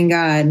worshiping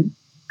God,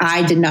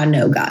 I did not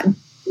know God.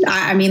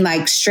 I mean,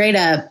 like straight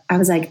up, I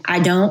was like, I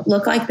don't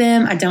look like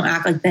them. I don't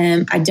act like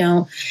them. I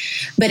don't.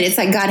 But it's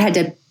like God had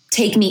to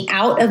take me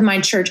out of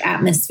my church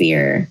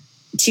atmosphere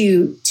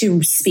to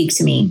speak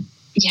to me.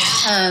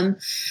 Yeah.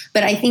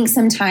 But I think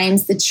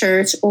sometimes the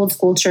church, old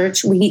school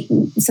church, we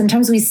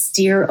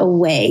steer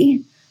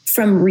away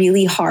from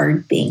really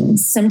hard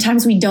things.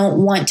 Sometimes we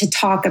don't want to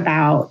talk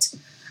about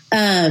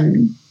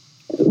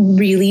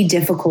really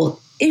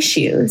difficult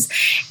issues.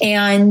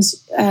 And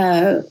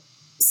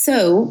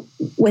so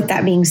with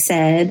that being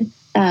said,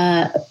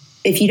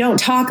 if you don't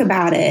talk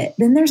about it,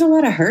 then there's a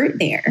lot of hurt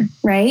there,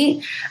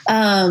 right?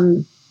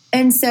 And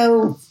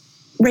so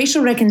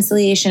racial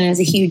reconciliation is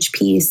a huge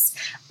piece.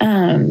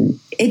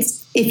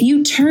 It's if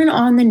you turn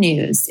on the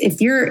news,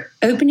 if you're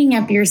opening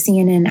up your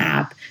CNN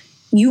app,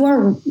 you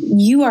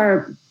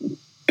are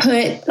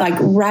put like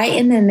right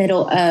in the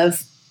middle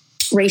of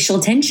racial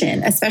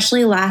tension.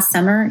 Especially last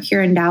summer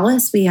here in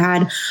Dallas, we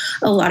had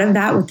a lot of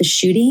that with the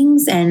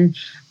shootings, and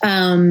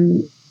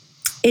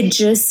it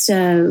just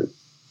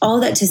all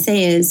that to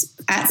say is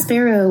at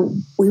Sparrow,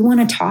 we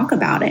want to talk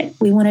about it.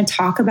 We want to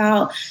talk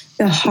about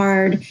the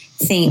hard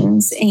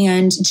things.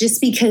 And just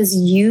because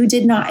you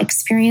did not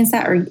experience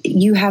that, or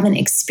you haven't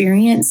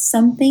experienced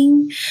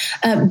something,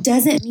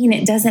 doesn't mean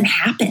it doesn't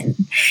happen.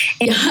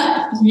 And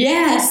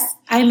yes.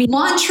 I mean,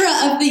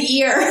 mantra of the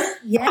year.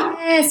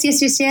 Yes.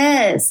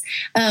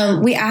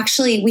 We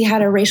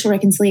had a racial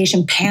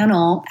reconciliation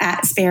panel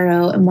at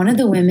Sparrow, and one of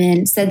the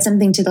women said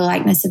something to the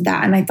likeness of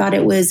that. And I thought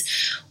it was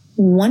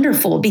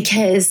wonderful,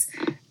 because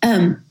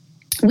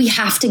we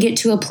have to get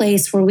to a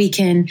place where we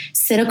can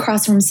sit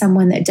across from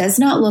someone that does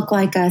not look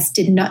like us,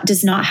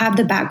 does not have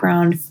the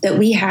background that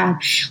we have,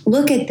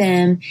 look at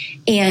them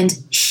and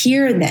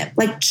hear them,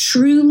 like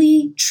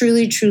truly,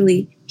 truly,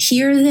 truly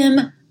hear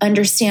them,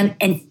 understand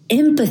and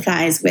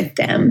empathize with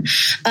them.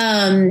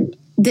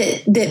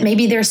 That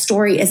maybe their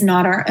story is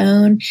not our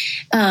own.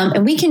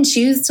 And we can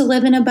choose to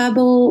live in a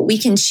bubble. We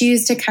can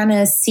choose to kind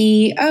of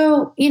see,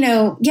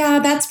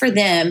 that's for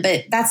them,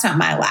 but that's not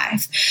my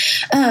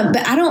life.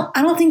 But I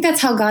don't think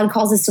that's how God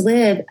calls us to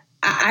live.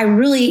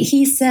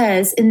 He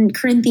says in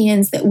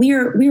Corinthians that we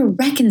are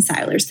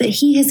reconcilers, that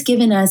he has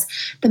given us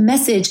the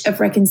message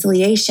of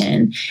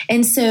reconciliation.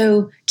 And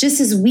so just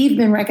as we've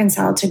been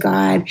reconciled to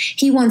God,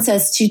 he wants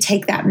us to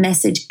take that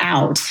message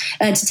out,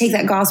 to take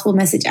that gospel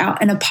message out.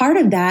 And a part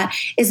of that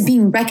is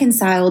being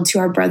reconciled to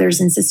our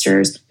brothers and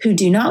sisters who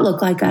do not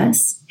look like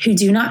us, who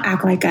do not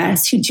act like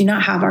us, who do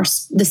not have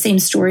the same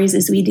stories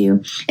as we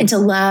do, and to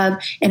love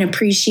and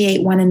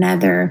appreciate one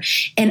another.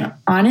 And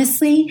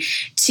honestly,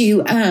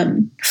 to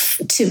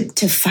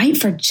fight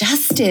for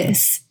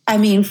justice. I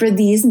mean, for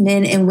these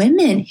men and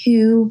women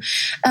who,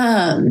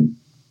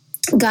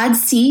 God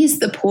sees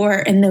the poor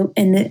and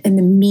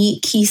the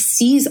meek. He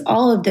sees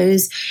all of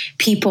those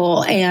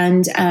people,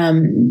 and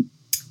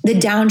the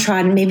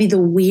downtrodden, maybe the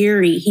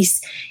weary.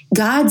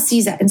 God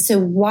sees that. And so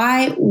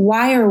why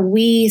are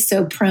we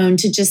so prone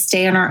to just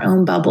stay in our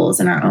own bubbles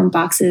and our own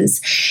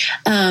boxes?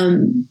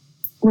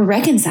 We're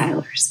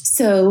reconcilers.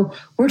 So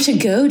we're to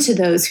go to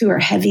those who are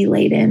heavy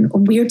laden.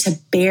 We're to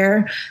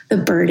bear the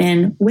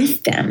burden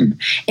with them.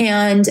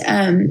 And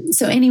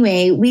so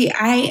anyway,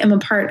 I am a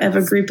part of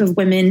a group of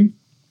women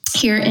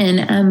here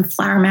in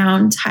Flower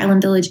Mound,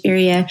 Highland Village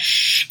area.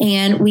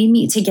 And we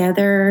meet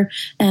together.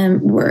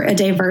 We're a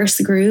diverse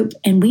group,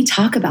 and we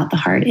talk about the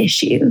hard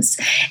issues.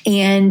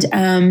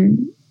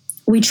 And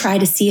we try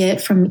to see it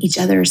from each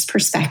other's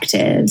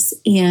perspectives.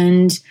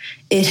 And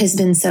it has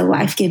been so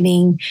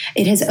life-giving.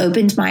 It has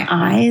opened my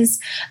eyes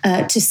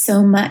to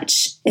so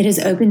much. It has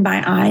opened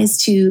my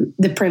eyes to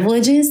the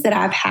privileges that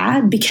I've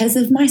had because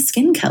of my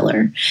skin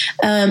color.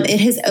 It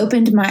has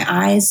opened my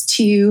eyes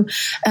to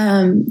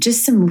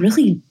just some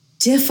really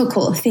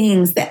difficult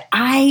things that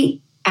I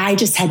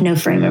just had no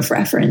frame of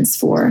reference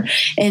for.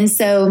 And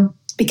so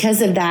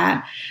because of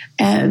that,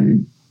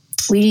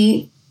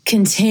 we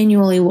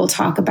continually will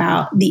talk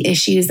about the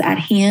issues at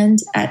hand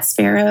at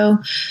Sparrow.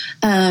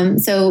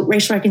 So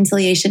racial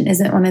reconciliation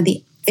isn't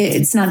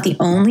it's not the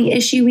only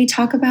issue we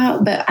talk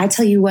about, but I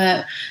tell you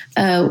what,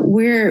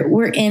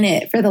 we're in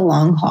it for the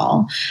long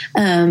haul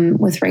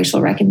with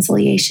racial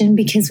reconciliation,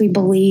 because we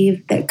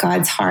believe that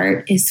God's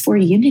heart is for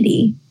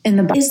unity in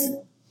the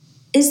Bible.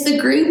 Is the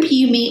group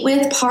you meet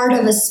with part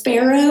of a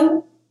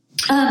Sparrow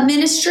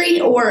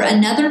ministry or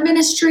another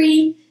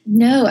ministry?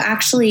 No,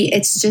 actually,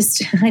 it's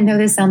just, I know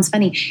this sounds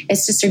funny.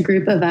 It's just a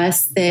group of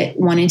us that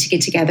wanted to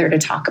get together to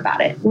talk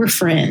about it. We're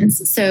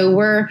friends. So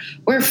we're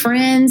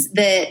friends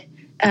that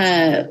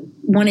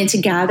wanted to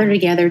gather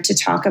together to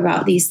talk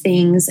about these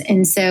things.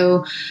 And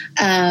so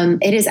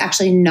it is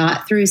actually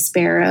not through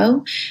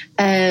Sparrow,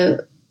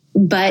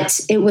 but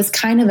it was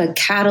kind of a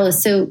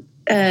catalyst. So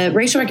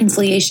racial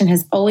reconciliation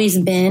has always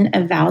been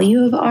a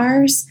value of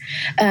ours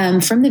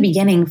from the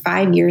beginning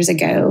 5 years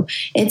ago.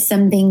 It's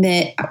something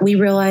that we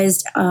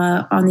realized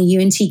on the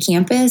UNT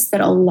campus,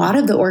 that a lot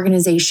of the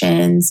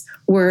organizations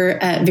were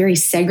very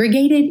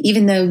segregated,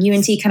 even though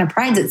UNT kind of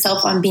prides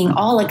itself on being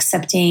all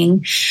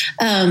accepting.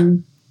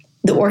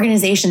 The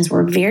organizations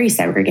were very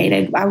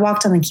segregated. I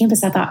walked on the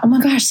campus. I thought, oh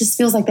my gosh, this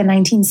feels like the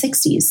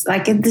 1960s.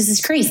 Like, this is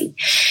crazy.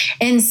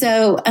 And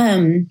so,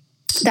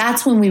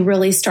 that's when we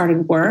really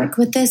started work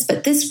with this.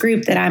 But this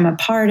group that I'm a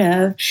part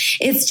of,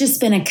 it's just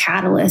been a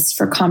catalyst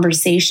for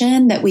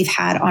conversation that we've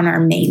had on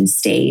our main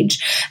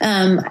stage.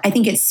 I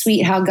think it's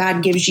sweet how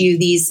God gives you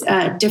these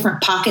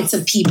different pockets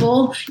of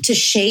people to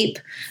shape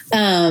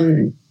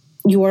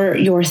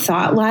your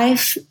thought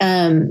life.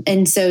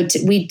 And so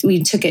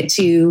we took it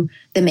to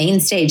the main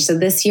stage. So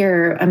this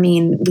year, I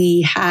mean,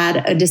 we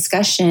had a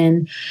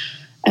discussion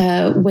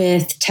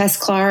with Tess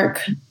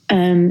Clark,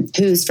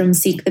 who's from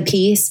Seek the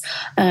Peace.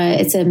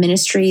 It's a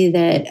ministry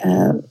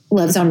that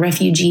loves on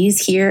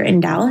refugees here in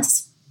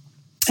Dallas.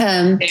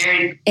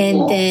 Very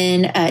cool. And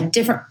then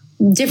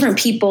different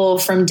people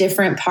from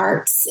different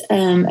parts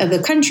of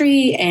the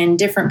country and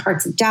different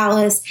parts of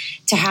Dallas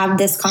to have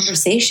this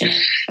conversation.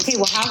 Okay,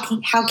 well,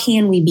 how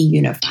can we be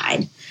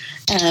unified?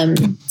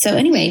 So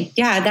anyway,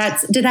 yeah,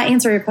 did that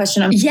answer your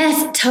question?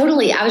 Yes,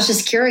 totally. I was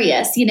just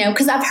curious,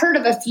 because I've heard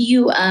of a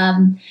few,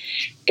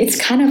 it's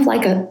kind of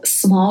like a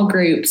small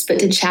groups, but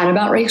to chat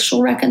about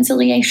racial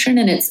reconciliation,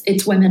 and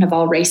it's women of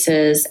all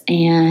races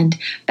and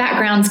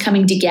backgrounds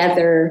coming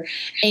together,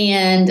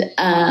 and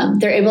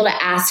they're able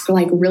to ask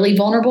like really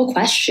vulnerable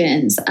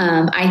questions.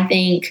 I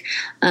think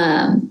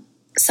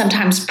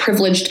sometimes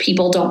privileged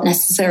people don't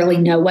necessarily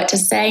know what to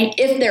say,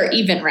 if they're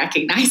even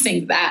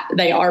recognizing that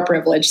they are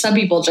privileged. Some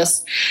people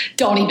just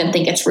don't even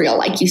think it's real.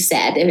 Like you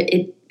said,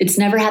 it's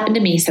never happened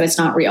to me, so it's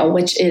not real,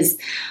 which is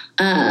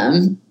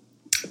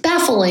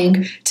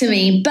baffling to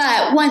me.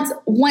 But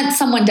once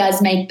someone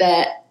does make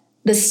the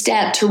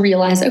step to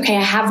realize, okay,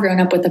 I have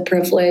grown up with a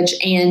privilege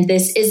and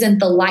this isn't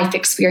the life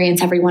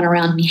experience everyone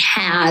around me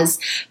has,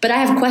 but I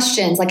have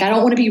questions. Like, I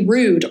don't want to be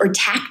rude or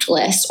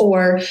tactless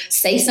or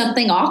say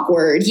something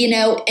awkward,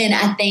 and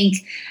I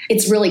think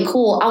it's really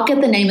cool. I'll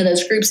get the name of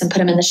those groups and put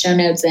them in the show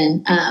notes,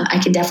 and I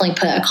can definitely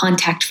put a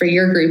contact for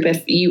your group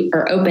if you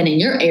are open in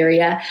your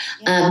area.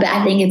 But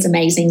I think it's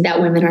amazing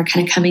that women are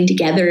kind of coming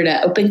together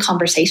to open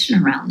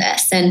conversation around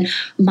this. And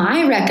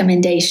my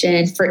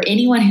recommendation for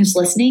anyone who's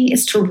listening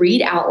is to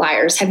read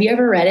Outliers. Have you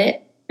ever read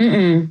it?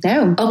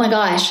 No. Oh my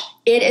gosh,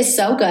 it is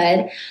so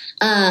good.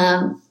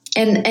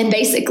 And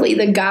basically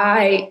the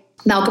guy,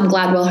 Malcolm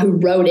Gladwell, who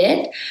wrote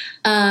it,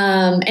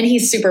 and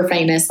he's super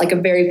famous, like a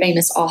very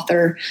famous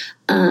author.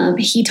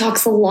 He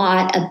talks a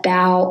lot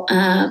about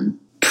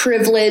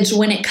privilege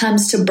when it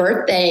comes to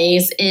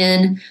birthdays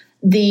in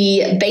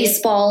the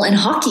baseball and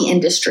hockey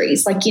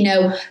industries. Like,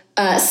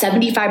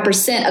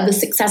 75% of the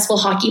successful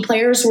hockey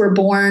players were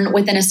born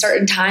within a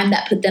certain time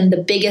that put them the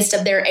biggest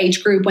of their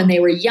age group when they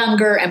were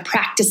younger and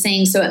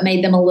practicing. So it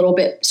made them a little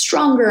bit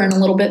stronger and a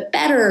little bit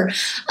better.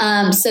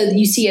 So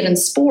you see it in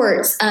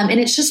sports, and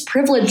it's just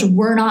privilege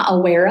we're not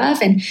aware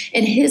of. And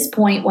his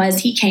point was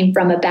he came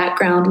from a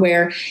background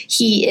where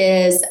he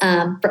is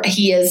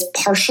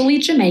partially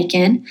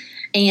Jamaican,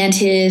 and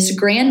his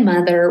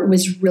grandmother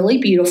was really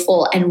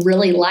beautiful and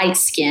really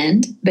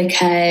light-skinned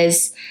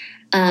because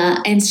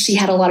And she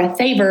had a lot of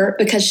favor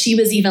because she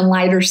was even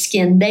lighter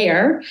skinned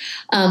there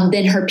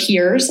than her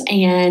peers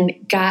and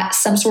got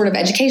some sort of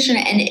education.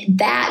 And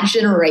that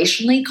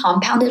generationally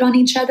compounded on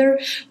each other,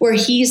 where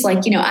he's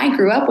like, I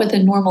grew up with a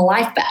normal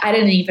life, but I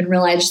didn't even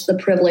realize the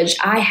privilege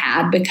I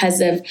had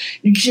because of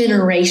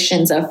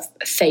generations of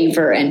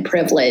favor and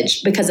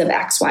privilege because of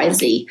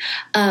XYZ.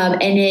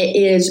 And it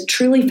is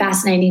truly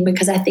fascinating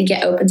because I think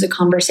it opens a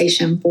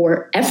conversation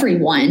for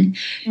everyone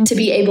to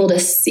be able to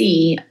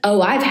see,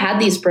 I've had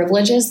these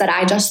privileges that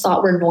I just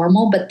thought were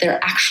normal, but they're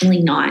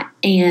actually not.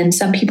 And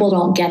some people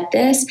don't get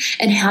this.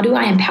 And how do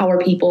I empower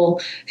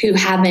people who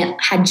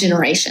haven't had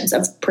generations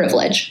of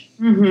privilege?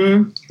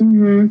 Mm-hmm.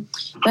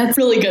 Mm-hmm. That's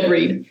a really good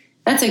read.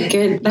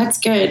 That's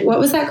good. What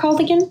was that called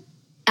again?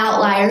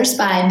 Outliers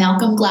by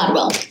Malcolm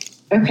Gladwell.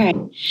 Okay.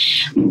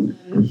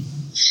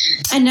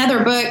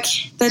 Another book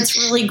that's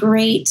really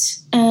great,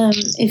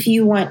 if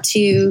you want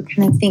to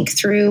kind of think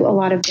through a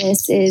lot of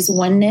this, is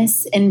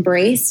Oneness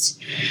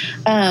Embraced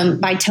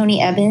by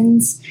Tony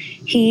Evans.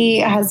 He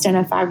has done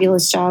a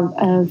fabulous job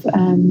of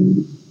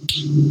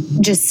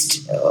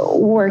just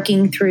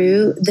working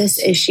through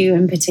this issue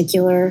in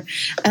particular.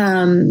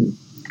 There's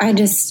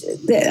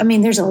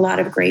a lot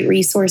of great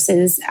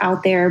resources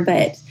out there,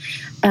 but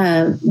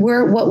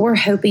what we're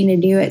hoping to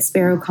do at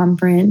Sparrow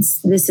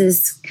Conference, this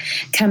is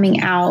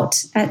coming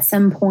out at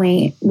some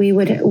point.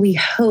 We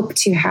hope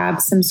to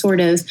have some sort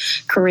of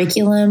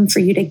curriculum for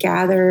you to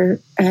gather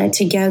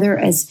together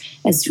as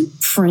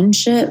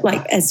friendship,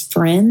 like as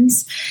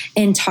friends,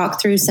 and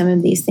talk through some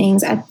of these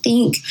things. I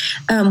think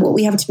what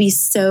we have to be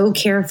so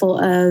careful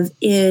of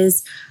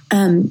is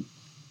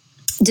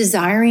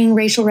desiring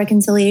racial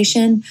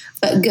reconciliation,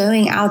 but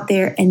going out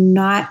there and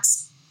not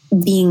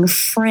being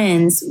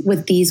friends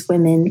with these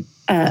women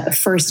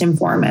first and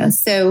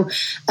foremost. So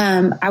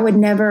I would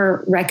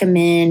never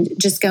recommend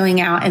just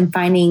going out and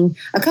finding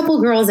a couple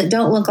of girls that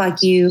don't look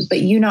like you, but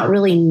you not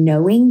really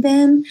knowing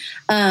them.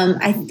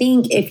 I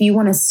think if you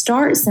want to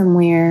start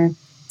somewhere,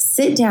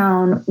 sit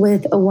down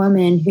with a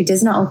woman who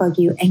does not look like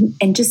you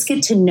and just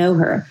get to know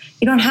her.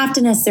 You don't have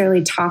to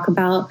necessarily talk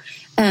about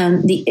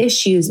the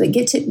issues, but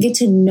get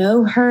to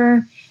know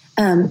her,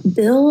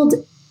 build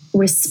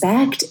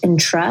respect and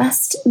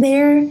trust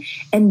there,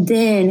 and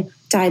then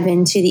dive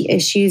into the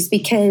issues,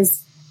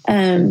 because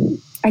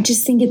I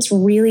just think it's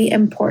really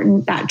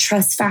important. That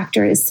trust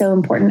factor is so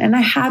important. And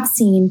I have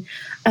seen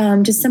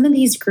just some of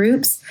these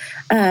groups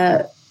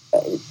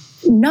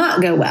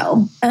not go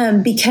well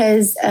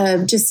because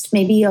of just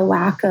maybe a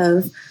lack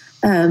of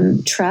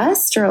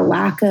trust or a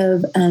lack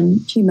of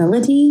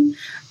humility.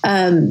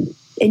 And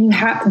you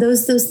have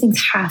those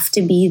things have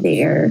to be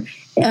there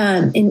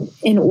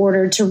in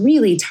order to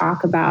really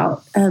talk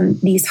about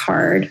these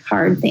hard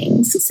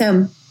things.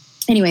 So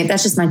anyway,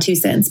 that's just my 2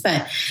 cents.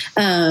 But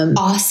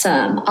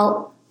awesome.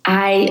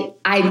 I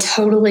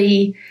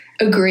totally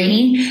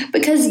agree,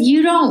 because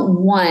you're not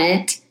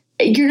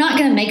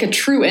going to make a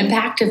true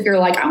impact if you're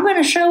like, I'm going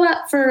to show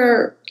up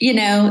for,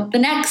 the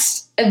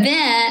next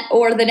event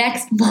or the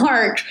next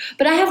march,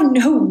 but I have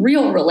no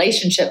real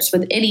relationships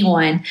with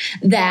anyone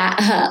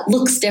that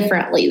looks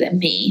differently than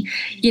me.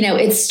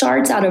 It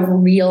starts out of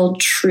real,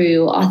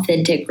 true,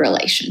 authentic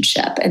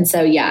relationship. And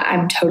so, yeah,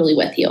 I'm totally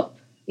with you.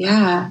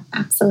 Yeah,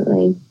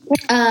 absolutely.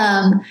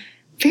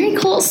 Very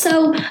cool.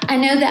 So I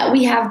know that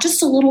we have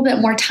just a little bit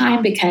more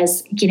time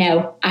because,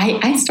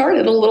 I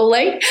started a little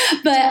late,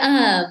 but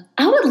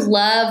I would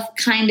love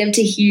kind of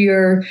to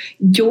hear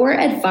your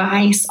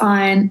advice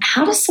on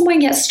how does someone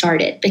get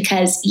started?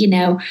 Because,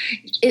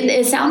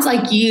 it sounds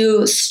like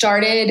you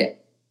started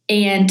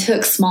and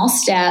took small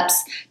steps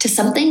to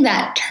something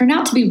that turned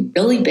out to be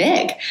really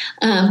big.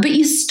 But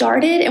you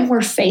started and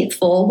were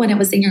faithful when it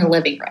was in your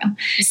living room.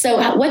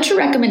 So what's your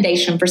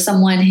recommendation for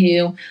someone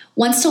who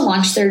wants to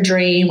launch their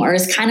dream or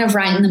is kind of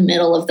right in the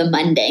middle of the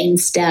mundane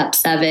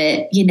steps of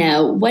it?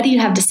 What do you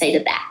have to say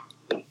to that?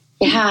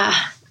 Yeah,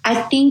 I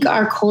think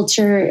our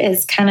culture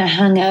is kind of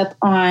hung up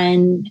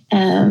on,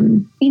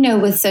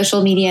 with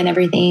social media and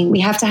everything.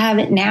 We have to have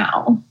it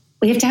now.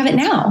 Yeah.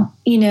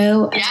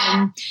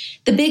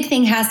 The big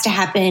thing has to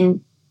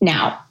happen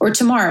now or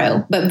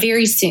tomorrow, but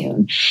very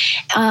soon.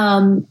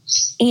 And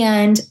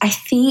I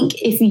think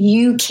if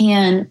you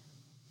can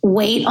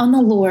wait on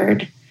the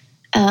Lord,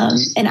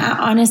 and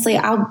I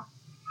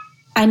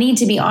need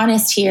to be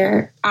honest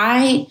here.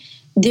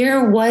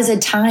 There was a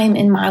time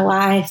in my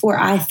life where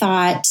I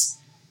thought,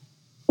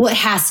 well, it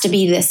has to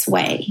be this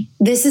way.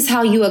 This is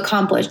how you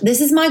accomplish.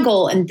 This is my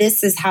goal, and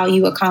this is how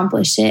you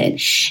accomplish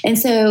it. And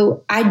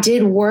so I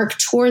did work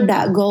toward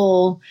that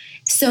goal,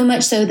 so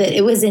much so that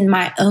it was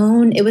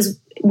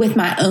with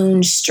my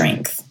own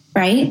strength,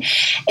 right?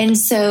 And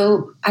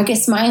so I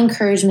guess my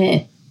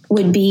encouragement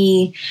would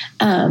be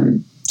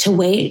to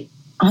wait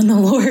on the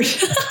Lord,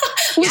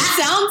 which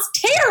sounds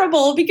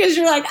terrible because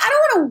you're like, I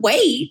don't want to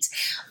wait,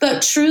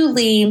 but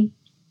truly,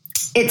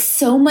 it's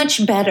so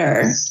much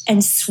better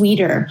and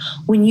sweeter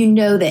when you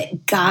know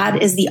that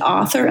God is the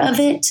author of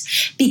it,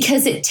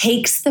 because it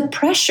takes the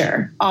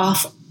pressure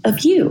off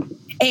of you.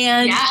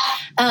 And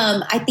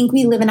I think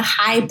we live in a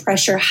high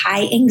pressure,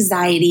 high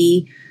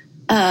anxiety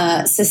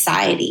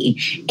society,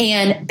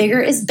 and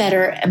bigger is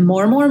better and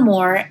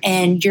more.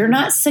 And you're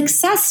not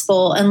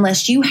successful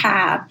unless you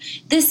have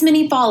this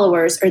many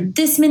followers or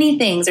this many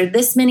things or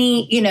this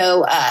many, this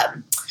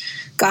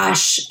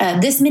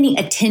many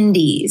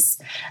attendees.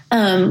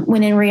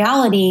 When in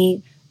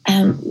reality,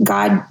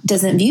 God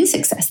doesn't view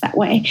success that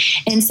way.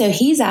 And so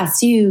he's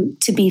asked you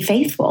to be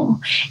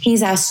faithful.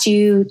 He's asked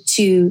you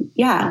to,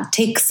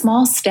 take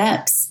small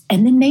steps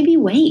and then maybe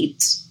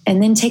wait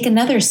and then take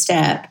another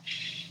step.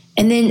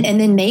 And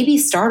then maybe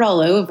start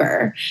all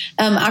over.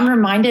 I'm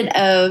reminded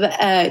of,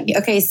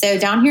 so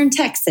down here in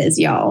Texas,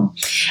 y'all,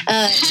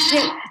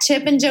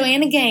 Chip and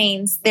Joanna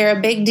Gaines, they're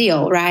a big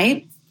deal,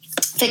 right?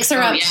 Fixer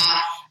Up.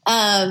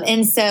 Yeah.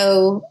 And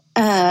so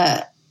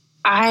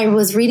I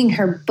was reading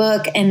her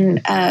book,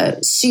 and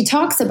she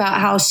talks about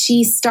how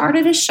she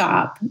started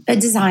a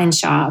design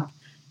shop.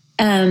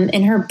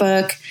 In her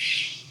book,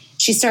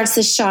 she starts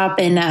this shop,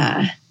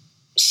 and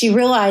she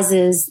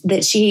realizes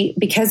that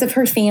because of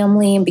her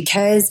family and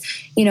because,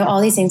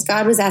 all these things,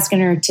 God was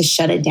asking her to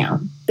shut it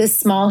down, this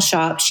small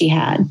shop she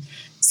had.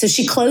 So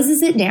she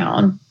closes it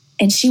down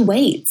and she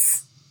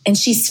waits, and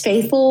she's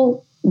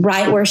faithful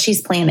right where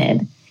she's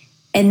planted.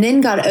 And then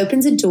God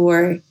opens a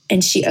door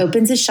and she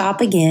opens a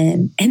shop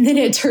again. And then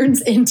it turns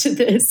into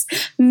this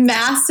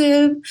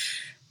massive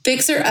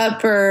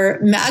fixer-upper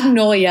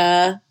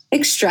magnolia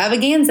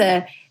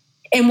extravaganza.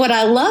 And what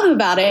I love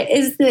about it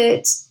is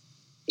that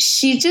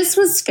she just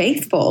was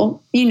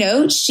faithful.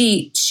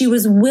 She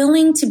was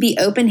willing to be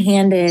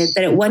open-handed,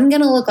 that it wasn't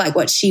going to look like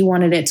what she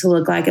wanted it to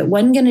look like. It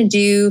wasn't going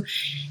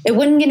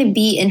to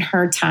be in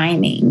her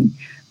timing,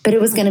 but it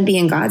was going to be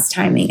in God's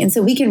timing. And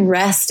so we can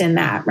rest in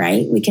that,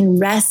 right? We can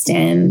rest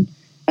in,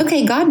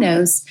 okay, God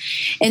knows.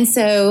 And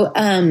so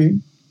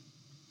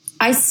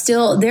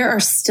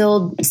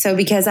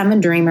because I'm a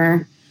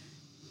dreamer,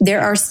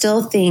 there are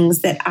still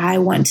things that I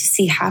want to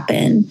see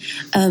happen.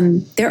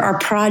 There are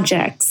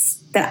projects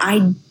that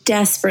I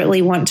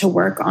desperately want to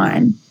work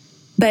on.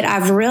 But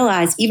I've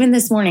realized, even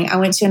this morning, I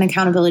went to an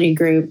accountability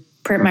group,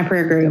 my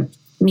prayer group,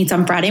 meets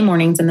on Friday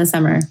mornings in the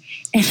summer.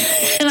 And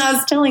I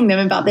was telling them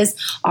about this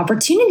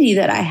opportunity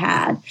that I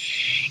had.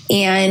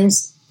 And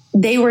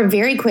they were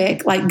very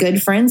quick, like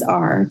good friends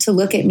are, to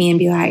look at me and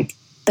be like,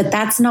 but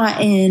that's not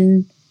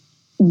in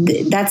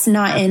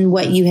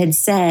what you had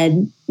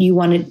said you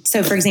wanted.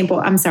 So for example,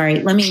 I'm sorry,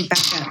 let me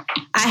back up.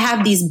 I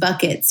have these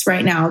buckets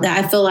right now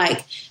that I feel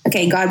like,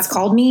 okay, God's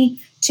called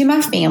me to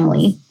my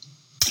family.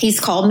 He's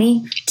called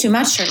me to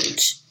my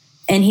church,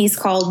 and he's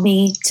called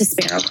me to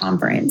Sparrow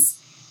Conference.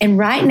 And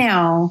right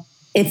now,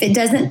 if it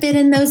doesn't fit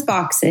in those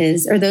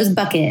boxes or those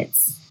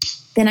buckets,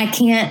 then I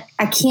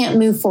can't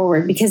move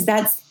forward, because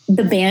that's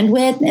the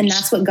bandwidth and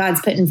that's what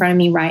God's put in front of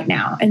me right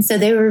now. And so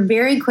they were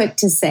very quick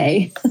to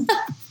say,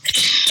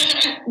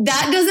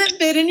 that doesn't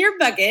fit in your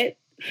bucket.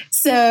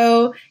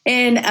 So,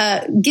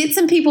 and get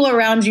some people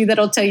around you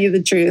that'll tell you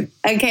the truth.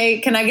 Okay.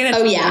 Can I get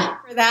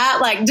for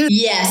that?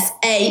 Yes.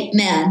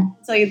 Amen.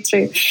 I'll tell you the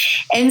truth.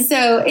 And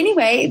so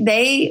anyway,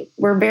 they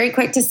were very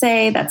quick to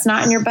say that's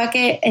not in your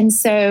bucket. And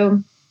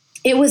so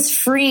it was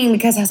freeing,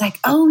 because I was like,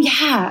 oh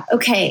yeah.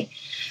 Okay.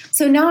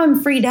 So now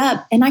I'm freed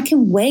up and I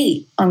can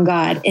wait on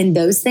God in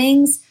those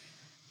things.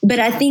 But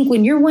I think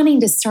when you're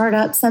wanting to start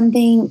up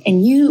something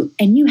and you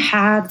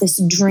have this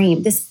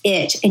dream, this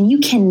itch, and you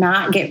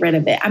cannot get rid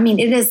of it. I mean,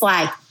 it is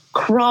like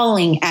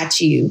crawling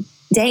at you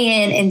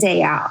day in and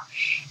day out.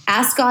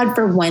 Ask God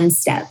for one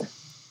step.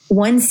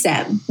 One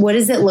step. What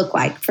does it look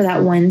like for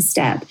that one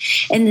step?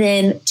 And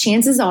then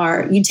chances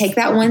are you take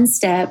that one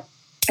step,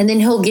 and then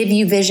he'll give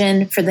you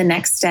vision for the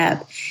next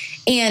step.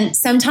 And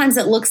sometimes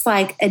it looks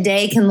like a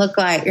day can look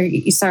like,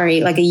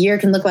 like a year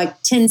can look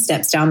like 10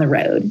 steps down the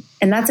road.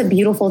 And that's a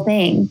beautiful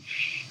thing.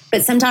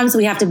 But sometimes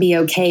we have to be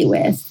okay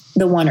with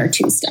the 1 or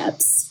 2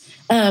 steps,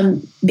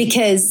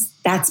 because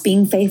that's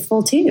being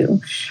faithful too.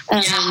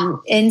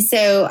 And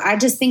so I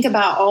just think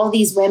about all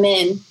these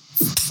women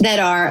that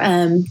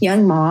are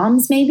young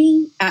moms,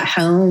 maybe at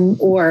home,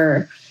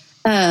 or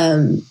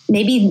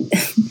maybe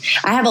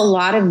I have a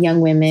lot of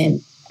young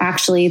women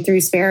actually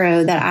through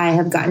Sparrow that I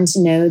have gotten to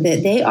know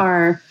that they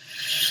are,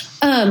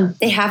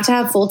 they have to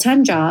have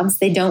full-time jobs.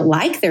 They don't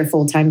like their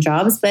full-time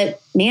jobs, but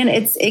man,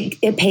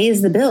 it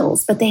pays the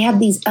bills, but they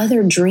have these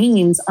other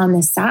dreams on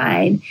the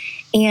side.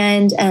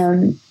 And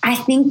I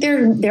think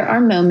there are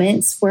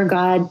moments where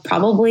God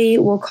probably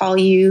will call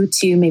you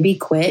to maybe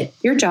quit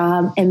your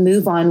job and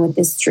move on with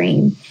this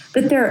dream.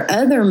 But there are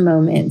other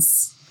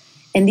moments,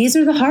 and these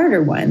are the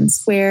harder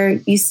ones, where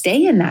you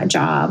stay in that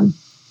job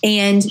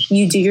and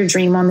you do your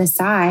dream on the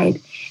side,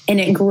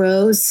 and it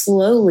grows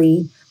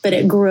slowly, but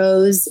it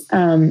grows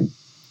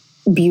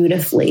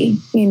beautifully,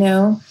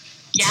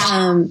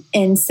 Yeah.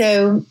 And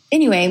so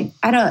anyway,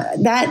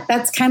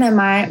 that's kind of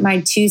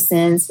my 2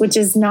 cents, which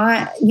is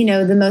not,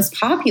 the most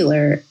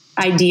popular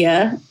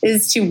idea,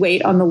 is to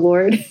wait on the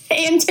Lord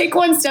and take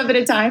one step at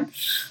a time.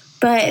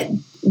 But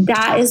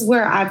that is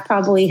where I've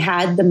probably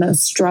had the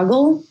most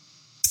struggle.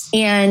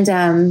 And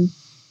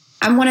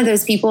I'm one of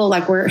those people,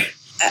 like, where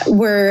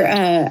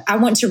I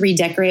want to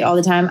redecorate all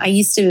the time. I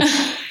used to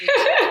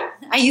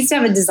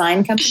have a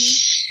design company,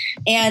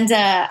 and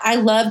I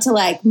love to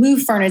like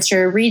move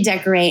furniture,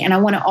 redecorate, and I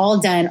want it all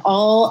done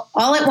all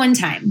at one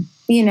time,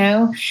 you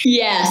know?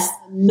 Yes.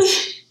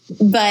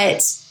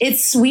 But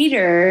it's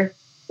sweeter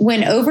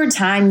when over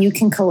time you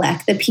can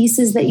collect the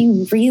pieces that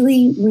you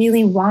really,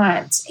 really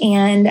want.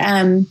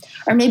 And,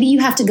 or maybe you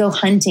have to go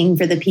hunting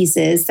for the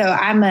pieces. So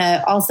I'm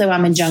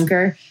a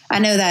junker. I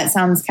know that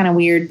sounds kind of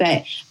weird,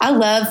 but I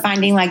love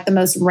finding like the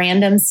most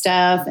random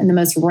stuff in the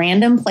most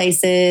random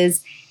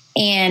places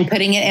and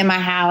putting it in my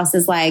house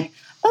is like,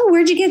 oh,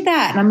 where'd you get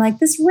that? And I'm like,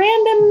 this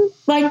random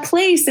like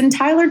place in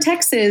Tyler,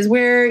 Texas,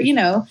 where, you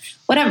know,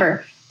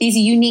 whatever, these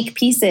unique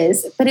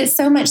pieces. But it's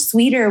so much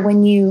sweeter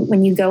when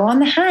you go on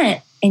the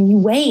hunt and you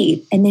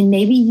wait, and then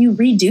maybe you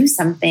redo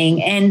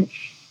something, and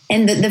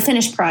the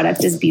finished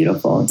product is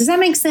beautiful. Does that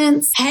make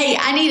sense? Hey,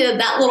 I needed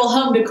that little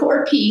home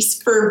decor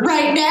piece for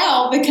right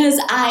now because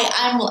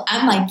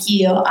I'm like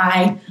you.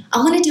 I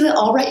want to do it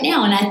all right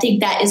now. And I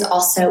think that is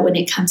also when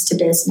it comes to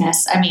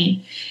business. I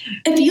mean,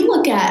 if you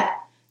look at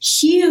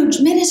huge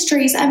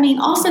ministries, I mean,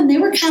 often they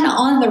were kind of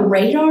on the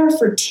radar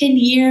for 10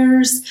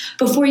 years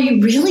before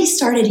you really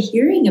started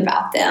hearing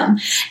about them.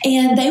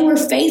 And they were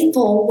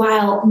faithful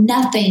while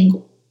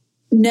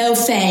no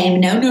fame,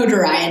 no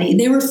notoriety.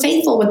 They were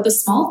faithful with the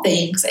small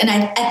things. And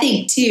I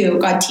think, too,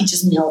 God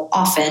teaches me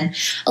often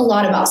a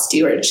lot about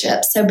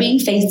stewardship. So being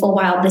faithful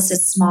while this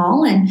is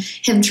small and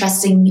him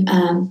trusting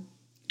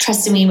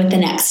me with the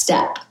next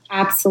step.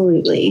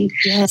 Absolutely.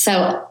 Yes.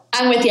 So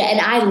I'm with you. And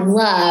I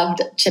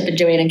loved Chip and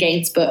Joanna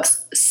Gaines'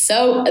 books,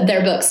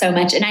 their book so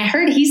much. And I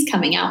heard he's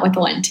coming out with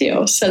one,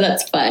 too. So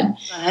that's fun.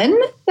 Fun?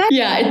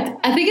 Yeah.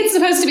 I think it's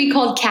supposed to be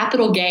called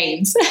Capital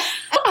Gains.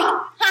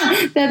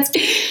 That's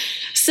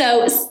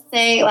so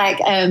say like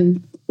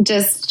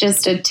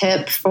just a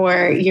tip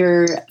for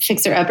your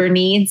fixer-upper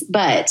needs,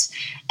 but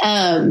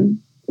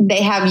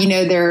they have, you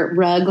know, their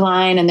rug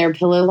line and their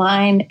pillow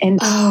line, and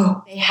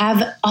they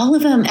have all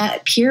of them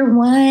at Pier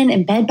 1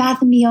 and Bed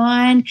Bath &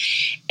 Beyond,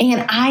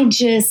 and I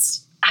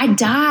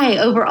die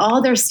over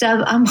all their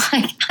stuff. I'm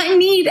like, I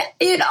need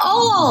it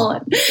all.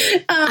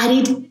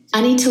 I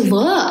need to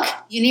look.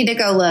 You need to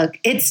go look.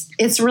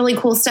 It's really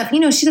cool stuff.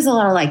 You know, she does a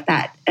lot of like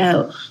that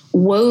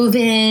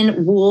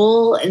woven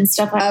wool and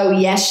stuff like that. Oh,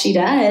 yes, she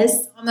does.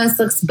 It almost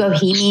looks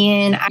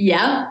bohemian.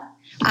 Yeah.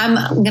 I'm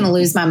going to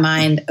lose my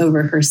mind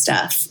over her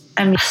stuff.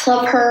 I mean, I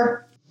love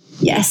her.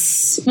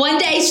 Yes. One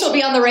day she'll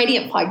be on the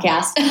Radiant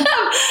podcast.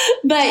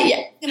 But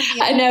yeah,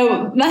 I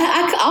know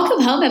I'll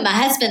come home and my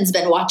husband's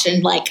been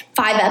watching like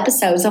 5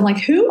 episodes. I'm like,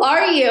 who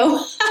are you?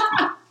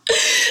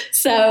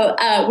 So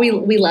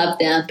we love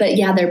them. But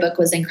yeah, their book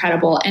was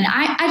incredible. And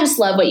I just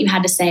love what you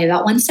had to say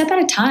about one step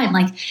at a time.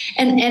 Like,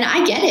 and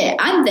I get it.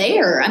 I'm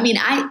there. I mean,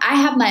 I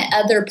have my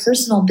other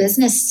personal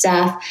business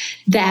stuff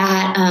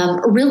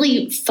that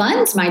really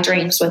funds my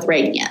dreams with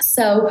Radiant.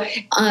 So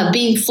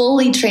being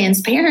fully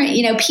transparent,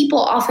 you know, people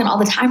often all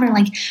the time are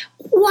like,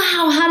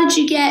 wow, how did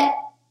you get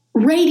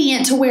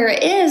Radiant to where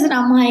it is? And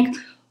I'm like,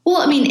 well,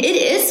 I mean, it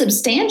is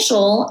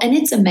substantial and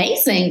it's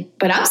amazing,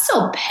 but I'm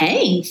still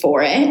paying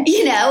for it,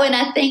 you know, and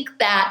I think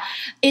that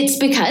it's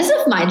because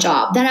of my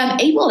job that I'm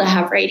able to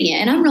have Radiant.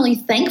 And I'm really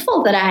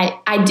thankful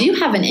that I do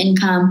have an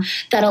income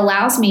that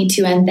allows me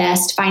to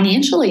invest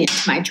financially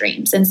into my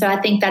dreams. And so I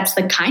think that's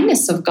the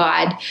kindness of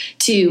God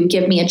to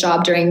give me a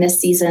job during this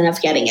season of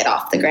getting it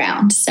off the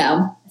ground.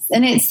 So,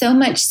 and it's so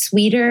much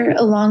sweeter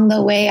along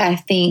the way, I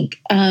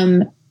think,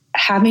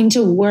 having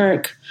to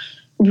work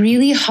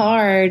really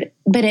hard,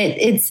 but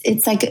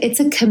it's like, it's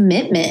a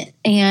commitment.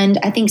 And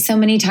I think so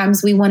many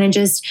times we want to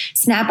just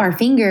snap our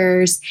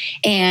fingers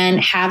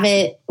and have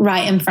it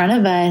right in front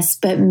of us.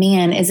 But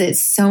man, is it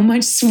so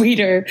much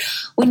sweeter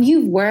when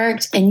you've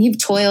worked and you've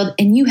toiled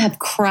and you have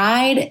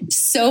cried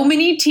so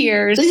many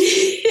tears.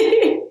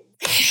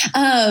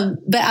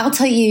 But I'll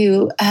tell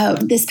you,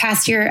 this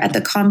past year at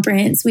the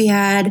conference, we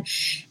had,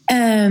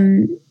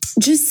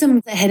 just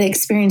some that had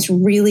experienced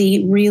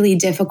really, really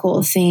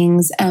difficult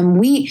things.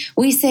 We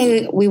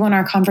say we want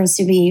our conference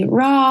to be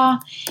raw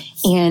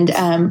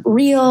and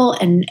real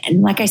and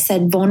like I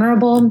said,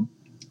 vulnerable.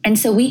 And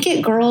so we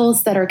get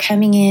girls that are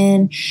coming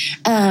in.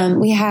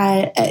 We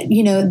had,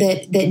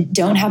 that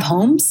don't have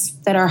homes,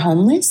 that are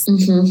homeless,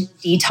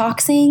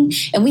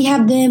 detoxing. And we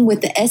have them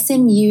with the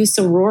SMU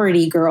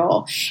sorority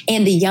girl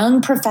and the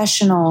young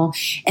professional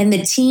and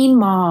the teen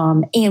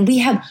mom. And we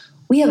have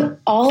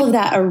all of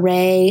that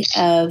array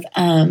of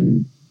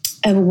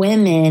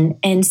women.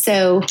 And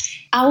so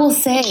I will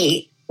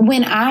say,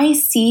 when I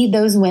see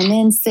those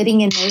women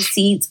sitting in those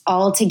seats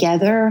all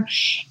together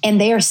and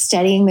they are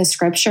studying the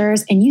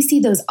scriptures and you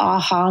see those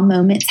aha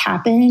moments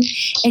happen,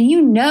 and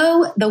you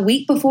know, the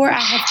week before I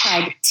have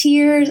cried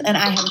tears and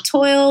I have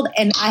toiled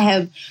and I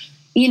have,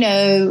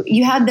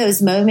 you have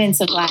those moments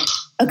of like,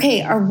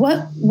 okay, or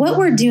what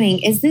we're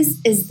doing, is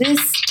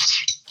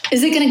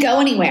it going to go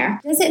anywhere?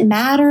 Does it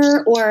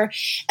matter? Or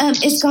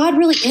is God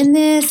really in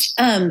this?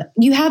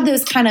 You have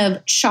those kind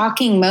of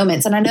shocking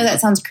moments. And I know that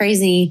sounds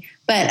crazy,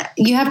 but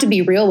you have to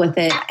be real with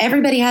it.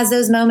 Everybody has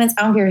those moments.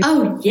 I don't care.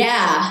 Oh,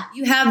 yeah.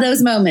 You have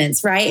those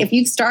moments, right? If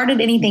you've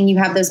started anything, you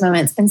have those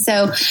moments. And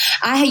so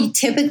I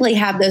typically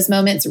have those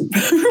moments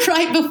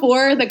right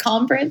before the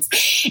conference.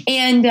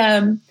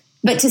 And,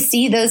 but to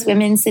see those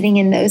women sitting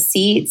in those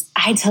seats,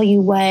 I tell you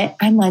what,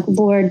 I'm like,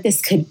 Lord,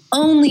 this could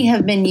only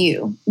have been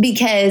you,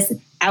 because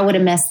I would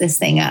have messed this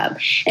thing up.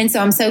 And so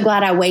I'm so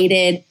glad I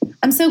waited.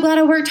 I'm so glad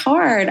I worked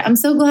hard. I'm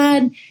so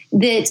glad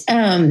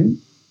that,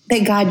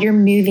 that God, you're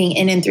moving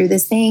in and through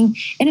this thing.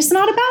 And it's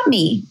not about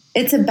me.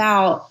 It's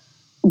about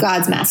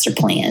God's master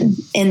plan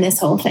in this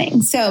whole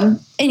thing. So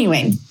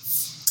anyway.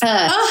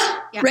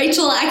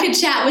 Rachel, I could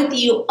chat with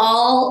you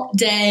all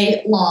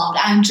day long.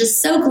 I'm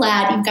just so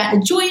glad you've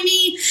gotten to join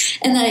me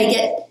and that I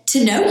get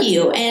to know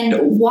you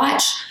and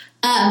watch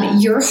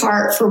your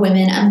heart for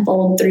women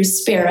unfold through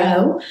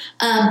Sparrow.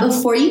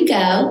 Before you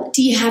go,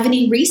 do you have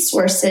any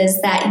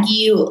resources that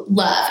you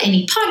love?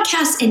 Any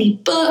podcasts, any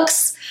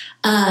books,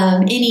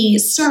 any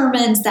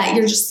sermons that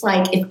you're just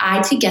like, if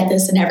I could get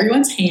this in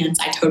everyone's hands,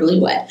 I totally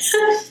would.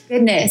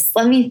 Goodness,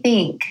 let me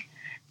think.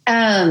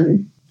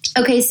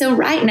 Okay, so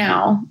right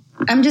now,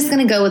 I'm just going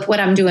to go with what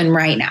I'm doing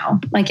right now,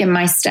 like in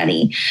my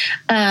study.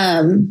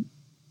 I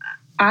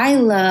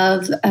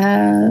love,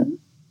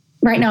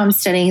 right now I'm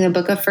studying the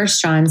book of 1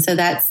 John, so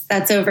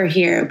that's over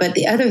here. But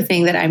the other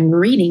thing that I'm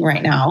reading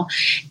right now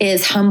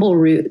is Humble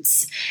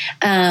Roots.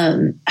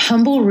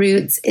 Humble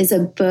Roots is a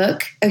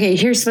book. Okay,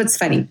 here's what's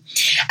funny.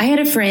 I had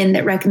a friend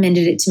that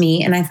recommended it to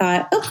me, and I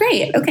thought, oh,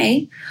 great,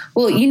 okay.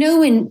 Well,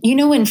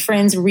 when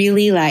friends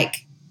really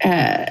like,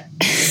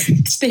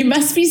 they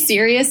must be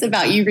serious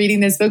about you reading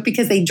this book,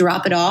 because they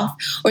drop it off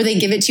or they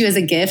give it to you as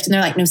a gift and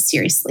they're like, no,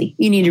 seriously,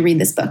 you need to read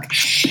this book.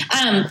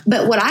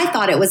 But what I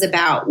thought it was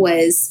about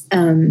was,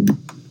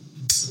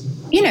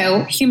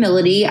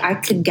 humility. I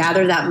could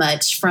gather that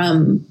much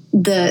from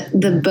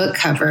the book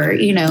cover,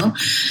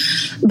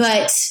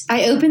 but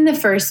I opened the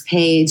first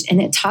page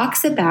and it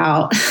talks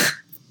about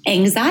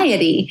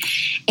anxiety,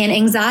 and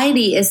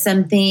anxiety is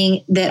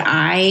something that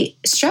I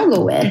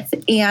struggle with.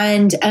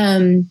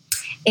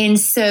 And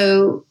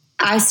so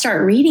I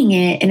start reading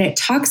it, and it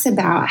talks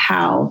about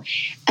how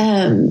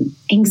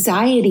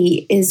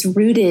anxiety is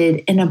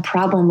rooted in a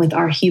problem with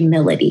our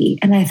humility.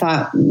 And I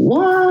thought,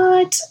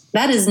 what?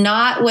 That is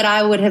not what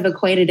I would have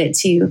equated it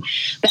to.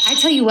 But I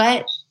tell you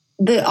what,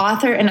 the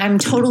author, and I'm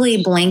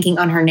totally blanking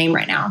on her name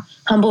right now,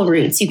 Humble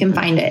Roots, you can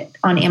find it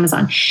on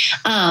Amazon.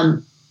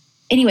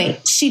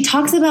 Anyway, she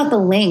talks about the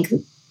link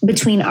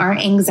between our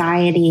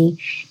anxiety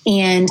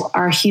and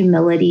our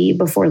humility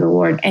before the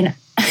Lord. And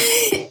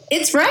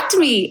it's wrecked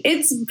me.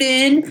 It's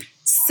been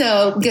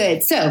so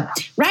good. So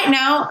right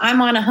now I'm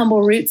on a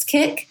Humble Roots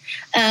kick.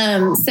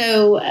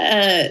 So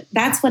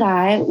that's what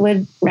I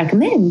would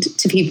recommend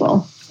to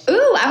people.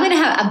 Ooh,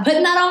 I'm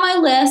putting that on my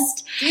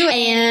list.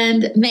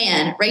 And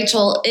man,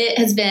 Rachel, it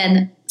has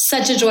been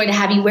such a joy to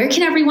have you. Where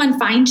can everyone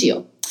find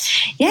you?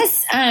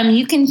 Yes,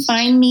 you can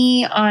find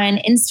me on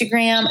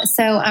Instagram.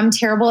 So I'm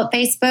terrible at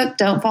Facebook.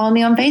 Don't follow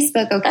me on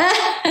Facebook, okay?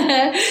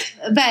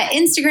 But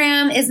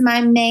Instagram is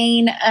my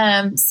main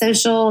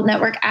social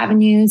network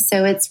avenue.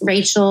 So it's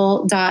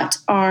rachel.r.joy.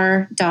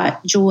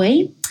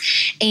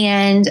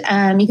 And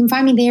you can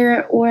find me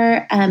there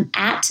or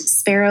at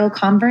Sparrow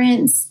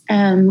Conference.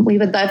 We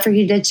would love for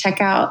you to check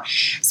out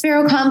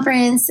Sparrow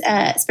Conference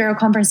at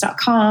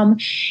sparrowconference.com.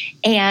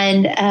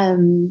 And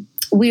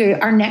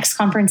our next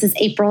conference is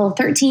April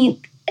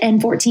 13th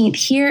and 14th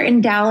here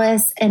in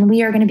Dallas, and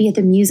we are going to be at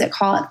the Music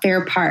Hall at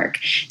Fair Park.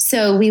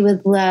 So we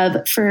would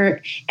love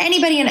for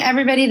anybody and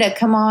everybody to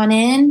come on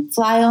in,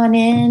 fly on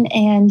in,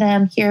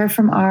 and hear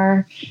from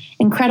our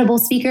incredible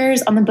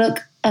speakers on the book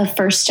of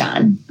 1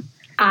 John.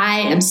 I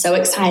am so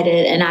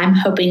excited, and I'm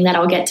hoping that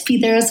I'll get to be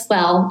there as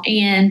well.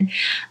 And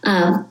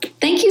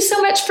thank you so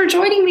much for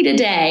joining me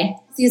today.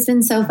 It's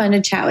been so fun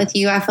to chat with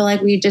you. I feel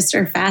like we just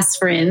are fast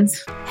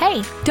friends.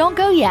 Hey, don't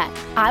go yet.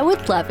 I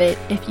would love it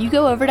if you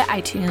go over to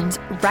iTunes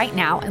right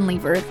now and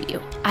leave a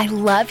review. I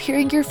love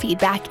hearing your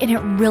feedback, and it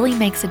really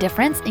makes a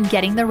difference in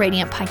getting the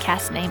Radiant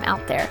Podcast name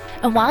out there.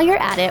 And while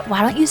you're at it,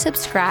 why don't you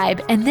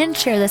subscribe and then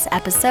share this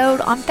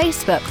episode on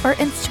Facebook or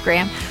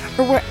Instagram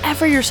or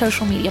wherever your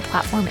social media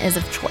platform is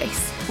of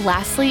choice.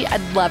 Lastly,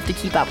 I'd love to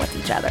keep up with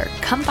each other.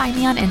 Come find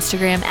me on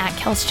Instagram at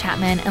Kels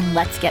Chapman, and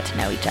let's get to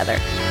know each other.